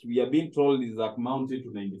much? We are being told is amounted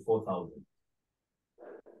to 94,000.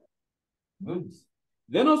 Good.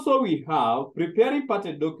 Then also we have preparing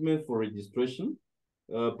patent documents for registration.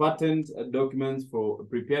 Patent documents for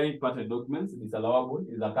preparing patent documents is allowable,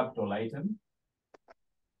 is a capital item.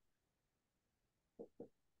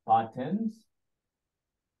 Patent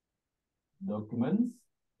documents.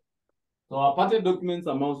 So our patent documents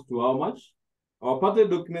amounts to how much? Our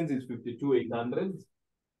patent documents is 52,800.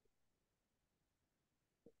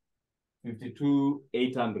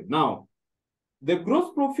 52,800. Now, the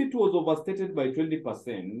gross profit was overstated by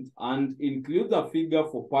 20% and includes a figure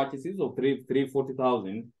for purchases of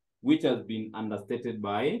 340,000, which has been understated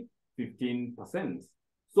by 15%.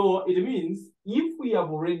 So it means if we have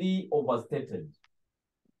already overstated,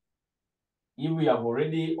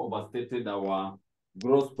 our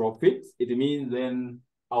gross profit, it means then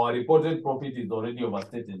our reported profit is already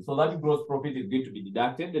overstated. So that gross profit is going to be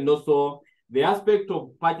deducted. And also the aspect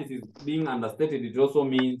of purchases being understated, it also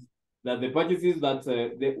means that the purchases that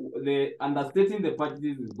the understating the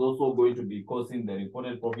purchases is also going to be causing the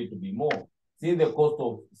reported profit to be more. Since the cost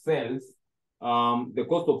of sales,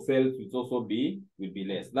 will also be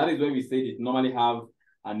less. That is why we said it normally have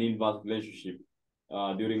an inverse relationship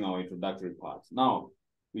during our introductory part. Now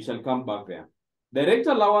we shall come back there. Direct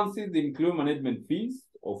allowances include management fees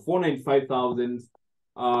of 495,000,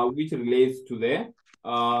 which relates to the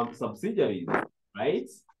subsidiaries, right?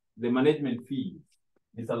 The management fee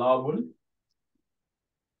is allowable.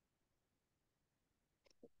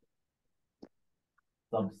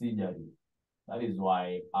 Subsidiary. That is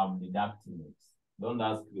why I'm deducting it. Don't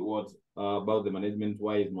ask what about the management.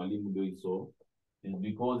 Why is Mwalimu doing so? It's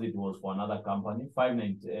because it was for another company.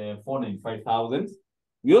 495,000.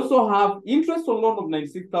 We also have interest on loan of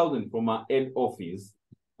 96,000 from our head office.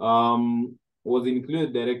 Was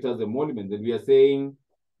included direct as emolument. And we are saying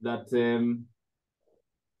that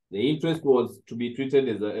the interest was to be treated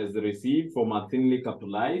as a receipt from a thinly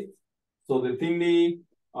capitalized. So the thinly,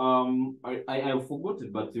 I have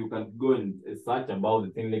forgotten, but you can go and search about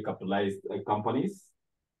the thinly capitalized companies.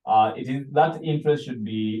 It is that interest should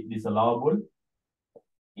be disallowable.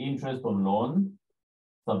 Interest on loan,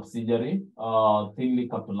 subsidiary, thinly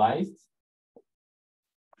capitalized.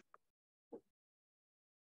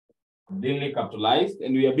 Thinly capitalized,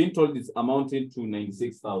 and we have been told it's amounted to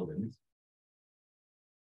 96,000.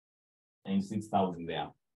 96,000 there.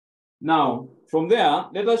 Now, from there,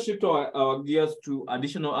 let us shift our gears to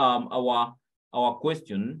additional our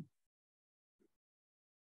question.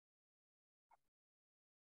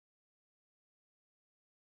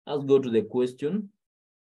 Let's go to the question.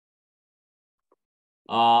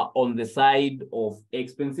 On the side of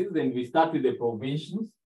expenses, then we start with the provisions.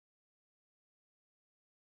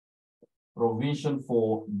 Provision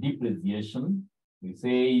for depreciation. We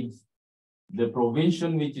said the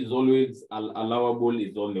provision which is always allowable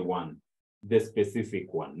is only one, the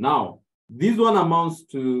specific one. Now, this one amounts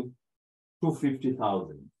to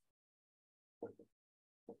 250,000.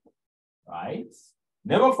 Right?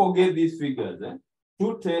 Never forget these figures.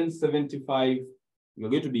 210, 75. You're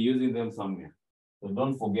going to be using them somewhere. So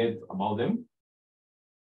don't forget about them.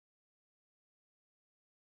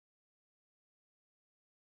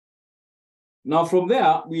 Now from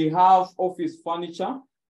there, we have office furniture,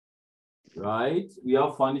 right? We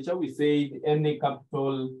have furniture. We say any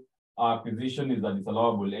capital acquisition is a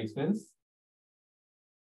disallowable expense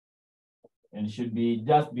and should be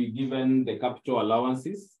just be given the capital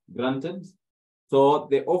allowances granted. So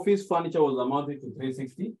the office furniture was amounted to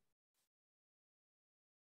 360.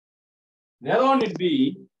 The other one would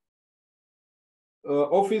be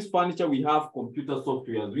office furniture. We have computer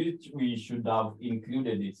software, which we should have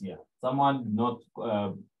included it here. Someone did not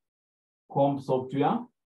comp software.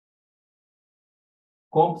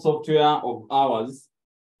 Comp software of ours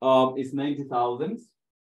is 90,000.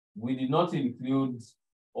 We did not include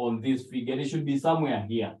on this figure. It should be somewhere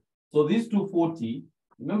here. So this 240.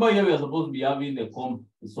 Remember here we are supposed to be having the comp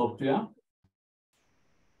software.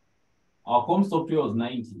 Our comp software was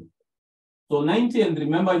 90. So 90, and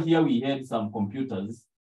remember here we had some computers.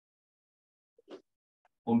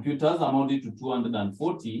 Computers amounted to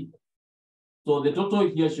 240. So the total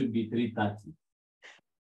here should be 330.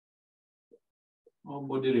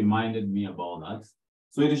 Nobody reminded me about that.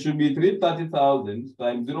 So it should be 330,000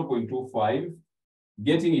 times 0.25,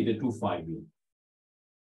 getting it a 25 here.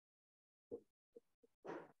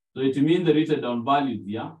 So it means the written down values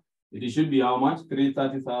here. It should be how much?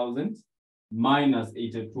 330,000 minus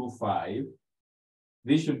 825.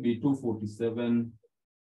 This should be 247.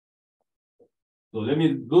 So let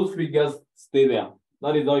me, those figures stay there.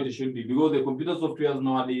 That is how it should be, because the computer softwares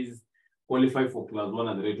nowadays qualify for class 1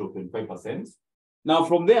 at the rate of 25%. Now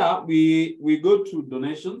from there, we go to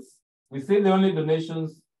donations. We say the only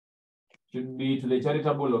donations should be to the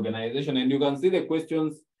charitable organization. And you can see the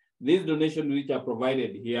questions, these donations which are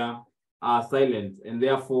provided here are silent. And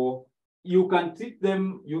therefore, you can treat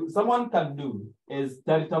them, someone can do as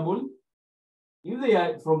charitable. If they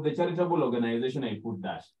are from the charitable organization, I put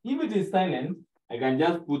dash. If it is silent, I can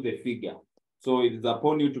just put the figure. So it is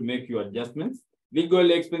upon you to make your adjustments.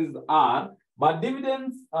 Legal expenses are, but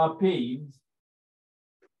dividends are paid.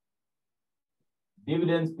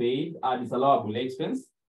 Dividends paid are disallowable expense,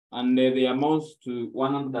 and they amount to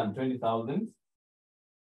 120,000.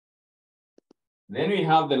 Then we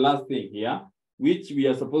have the last thing here, which we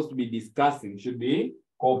are supposed to be discussing, should be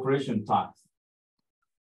corporation tax.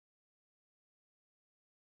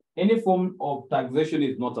 Any form of taxation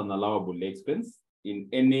is not an allowable expense in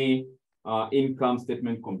any income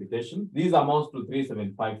statement computation. These amounts to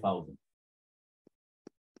 375,000.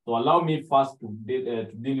 So allow me first to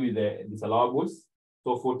deal with the disallowables.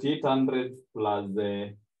 So 4,800 plus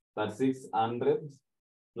 3,600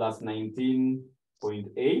 plus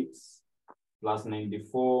 19.8 plus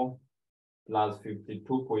 94 plus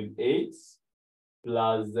 52.8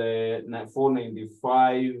 plus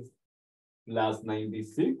 495 plus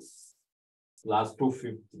 96 plus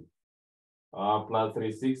 250 plus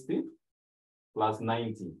 360 plus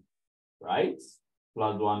 90, right?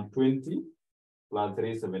 Plus 120 plus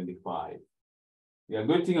 375. We are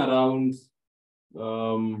getting around,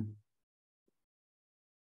 how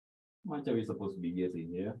much are we supposed to be getting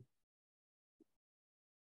here?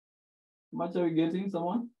 How much are we getting,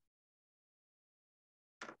 someone?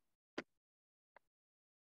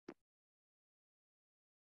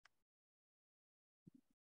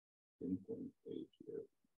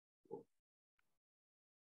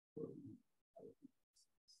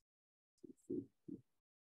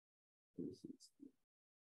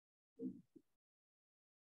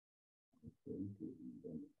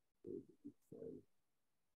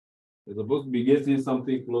 We're supposed to be getting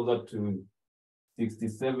something closer to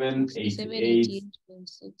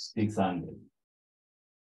 67,88,600.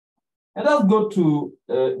 Let us go to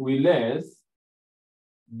we less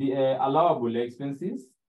the allowable expenses.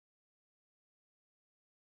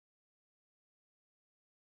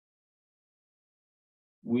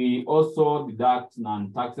 We also deduct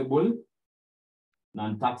non-taxable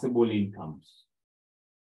incomes.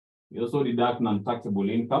 We also deduct non-taxable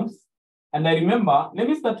incomes. And I remember, let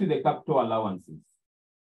me start with the capital allowances.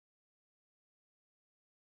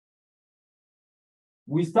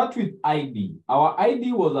 We start with ID. Our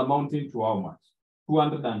ID was amounting to how much?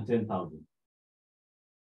 210,000.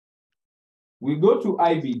 We go to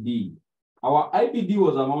IBD. Our IBD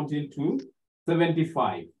was amounting to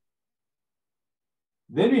 75.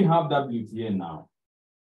 Then we have WTA now,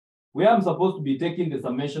 where I'm supposed to be taking the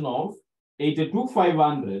summation of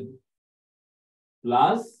 82,500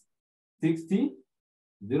 plus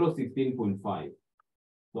 60,016.5.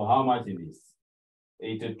 So how much it is?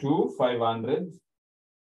 82,500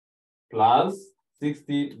 plus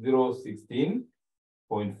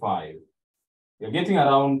 60,016.5. You're getting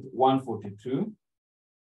around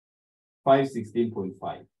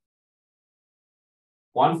 142,516.5.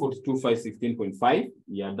 142,516.5.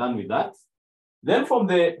 We are done with that. Then from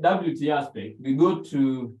the WT aspect, we go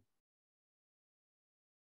to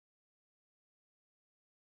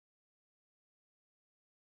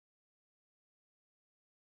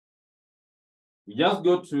we just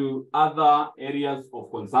go to other areas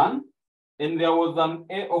of concern. And there was an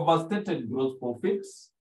overstated gross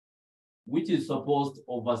profits, which is supposed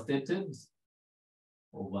overstated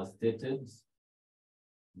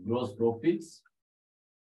gross profits,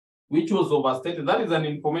 which was overstated. That is an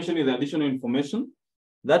information, is additional information.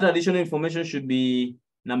 That additional information should be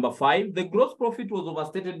number 5. The gross profit was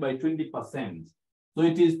overstated by 20%. So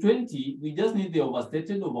it is 20. We just need the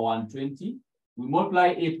overstated over 120. We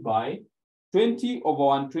multiply it by 20 over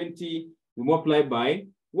 120. We multiply by,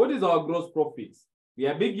 what is our gross profits? We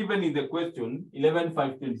are being given in the question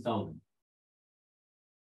 11,520,000.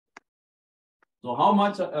 So how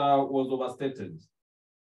much was overstated?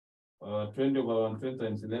 20 over 120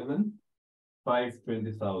 times 11,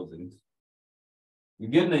 520,000. We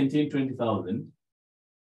get 1920,000.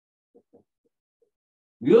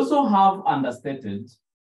 We also have understated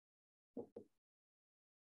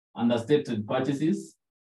purchases.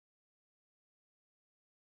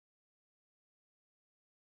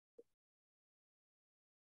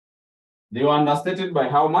 They were understated by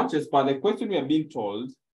how much? As per the question, we are being told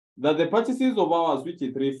that the purchases of ours, which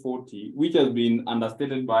is 340, which has been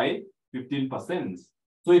understated by 15%.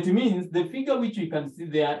 So it means the figure which you can see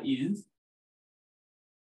there is,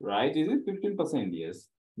 right? Is it 15%? Yes.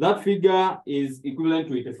 That figure is equivalent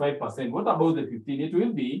to 85%. What about the 15? It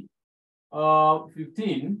will be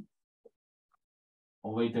 15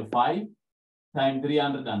 over 85 times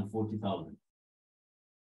 340,000.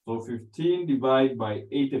 So 15 divided by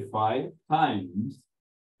 85 times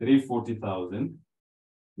 340,000.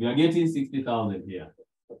 We are getting 60,000 here.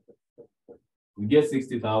 We get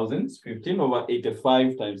 60,000, 15 over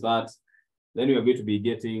 85 times that. Then we are going to be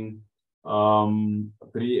getting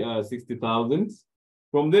 60,000.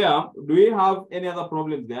 From there, do we have any other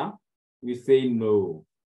problems there? We say no.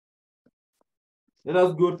 Let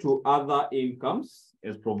us go to other incomes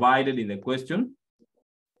as provided in the question.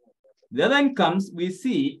 The other incomes we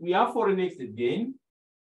see, we have foreign exchange gain.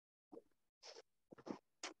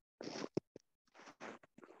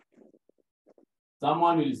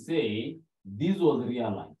 Someone will say this was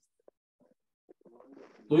realized.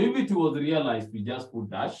 So if it was realized, we just put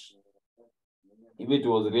dash. If it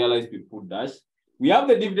was realized, we put dash. We have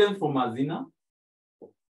the dividend from Azina.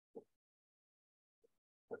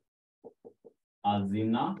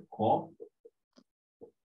 Azina Corp.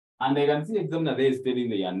 And I can see examiner there is stating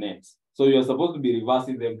they are net. So you're supposed to be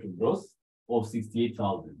reversing them to gross of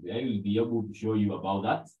 68,000. I will be able to show you about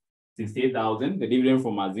that. 68,000, the dividend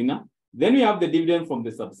from Azina. Then we have the dividend from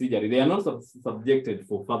the subsidiary. They are not subjected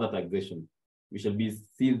for further taxation. We shall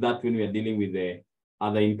see that when we are dealing with the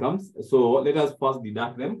other incomes. So let us first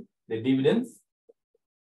deduct them. The dividends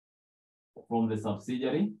from the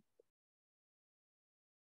subsidiary.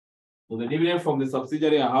 So the dividend from the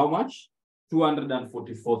subsidiary are how much?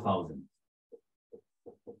 244,000.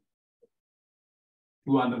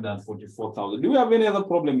 244,000. Do we have any other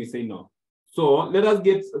problem? We say no. So let us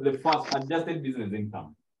get the first adjusted business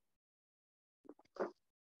income.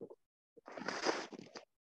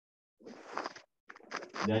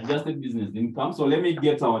 The adjusted business income. So let me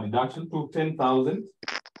get our deduction to 10,000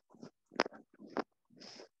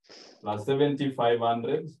 plus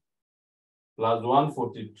 7,500 plus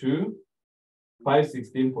 142,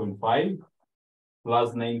 516.5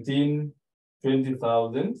 plus 19,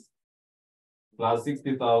 20,000 plus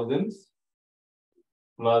 60,000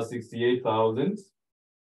 plus 68,000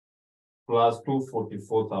 plus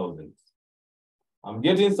 244,000. I'm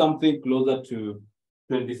getting something closer to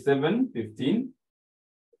 2715.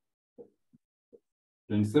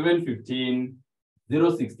 2715,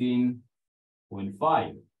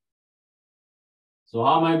 016.5. So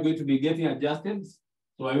how am I going to be getting adjusted?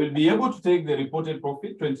 So I will be able to take the reported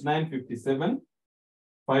profit, 2957,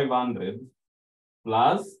 500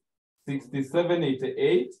 plus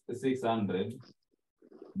 6788, 600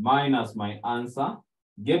 minus my answer,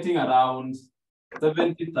 getting around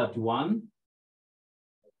 7031,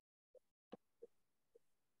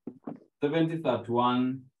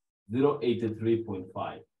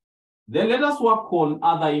 083.5. Then let us work on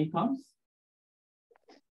other incomes.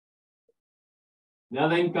 The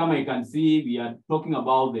other income I can see, we are talking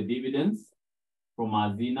about the dividends from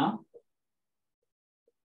Azina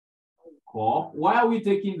Corp. Why are we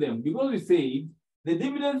taking them? Because we say the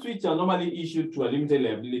dividends which are normally issued to a limited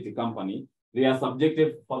liability company, they are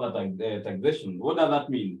subjected to further taxation. What does that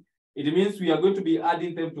mean? It means we are going to be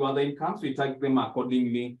adding them to other incomes. We tax them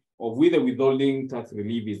accordingly of whether withholding tax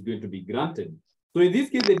relief is going to be granted. So in this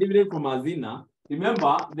case, the dividend from Azina,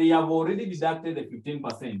 remember, they have already deducted the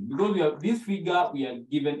 15% because we have this figure we are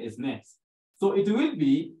given as net. So it will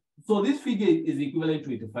be, so this figure is equivalent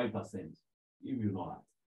to 85%, if you know that.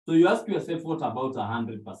 So you ask yourself, what about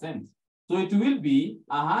 100%? So it will be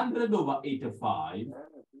 100 over 85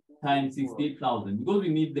 times 68,000 because we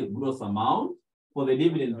need the gross amount for the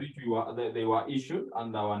dividends which they were issued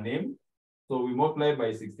under our name. So we multiply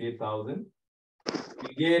by 68,000.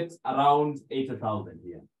 We get around 80,000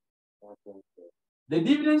 here. The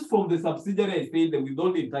dividends from the subsidiary, I say the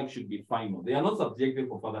withholding tax should be final. They are not subjected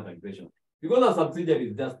for further taxation because a subsidiary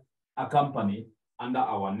is just a company under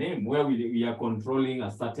our name where we are controlling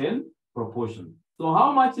a certain proportion. So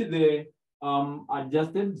how much is the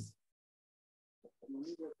adjusted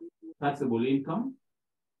taxable income?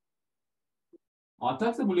 Our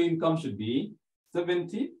taxable income should be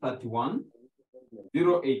 7031,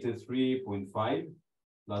 083.5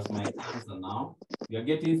 plus my answer now. We are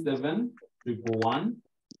getting 7,111,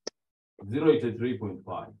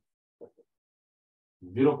 083.5.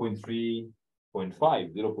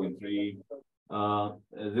 0.3.5,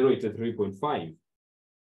 0.83.5.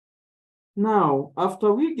 Now,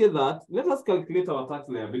 after we get that, let us calculate our tax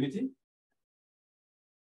liability.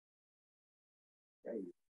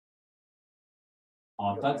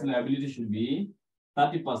 Our tax liability should be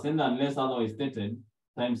 30% unless otherwise stated,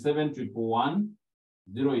 times 7,111,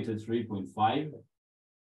 0.83.5.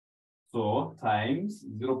 So times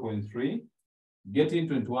 0.3, getting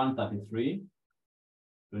 2133,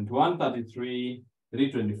 2133,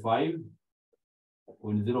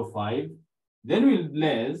 325.05. Then we'll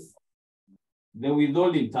less the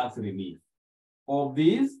withholding tax relief of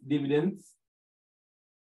these dividends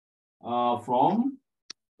from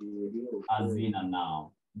Hazina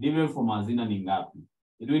now. Dividend from Hazina ni ngapi?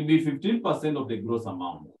 It will be 15% of the gross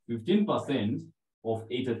amount. 15% of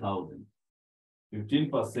 80,000.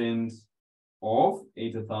 15% of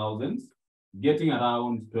 80,000, getting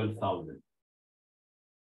around 12,000.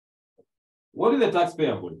 What is the tax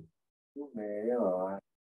payable?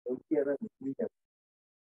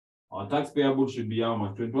 Our tax payable should be how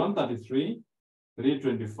much? 2133,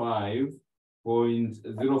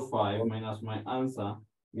 325.05 minus my answer.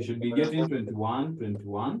 We should be getting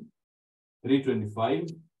 325.05.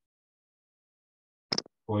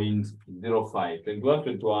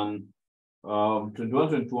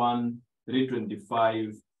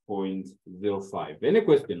 Any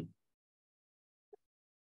question?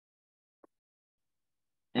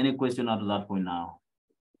 Any question up to that point now?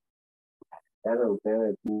 There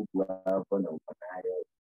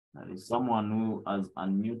is someone who has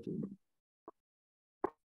unmuted.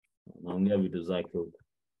 Naongea vitu zake huko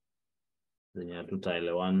zenye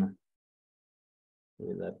hatutaelewana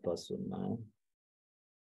with that person now.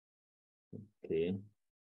 Okay.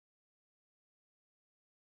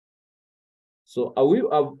 So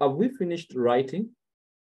have we finished writing?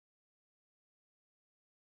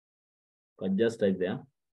 Just type there.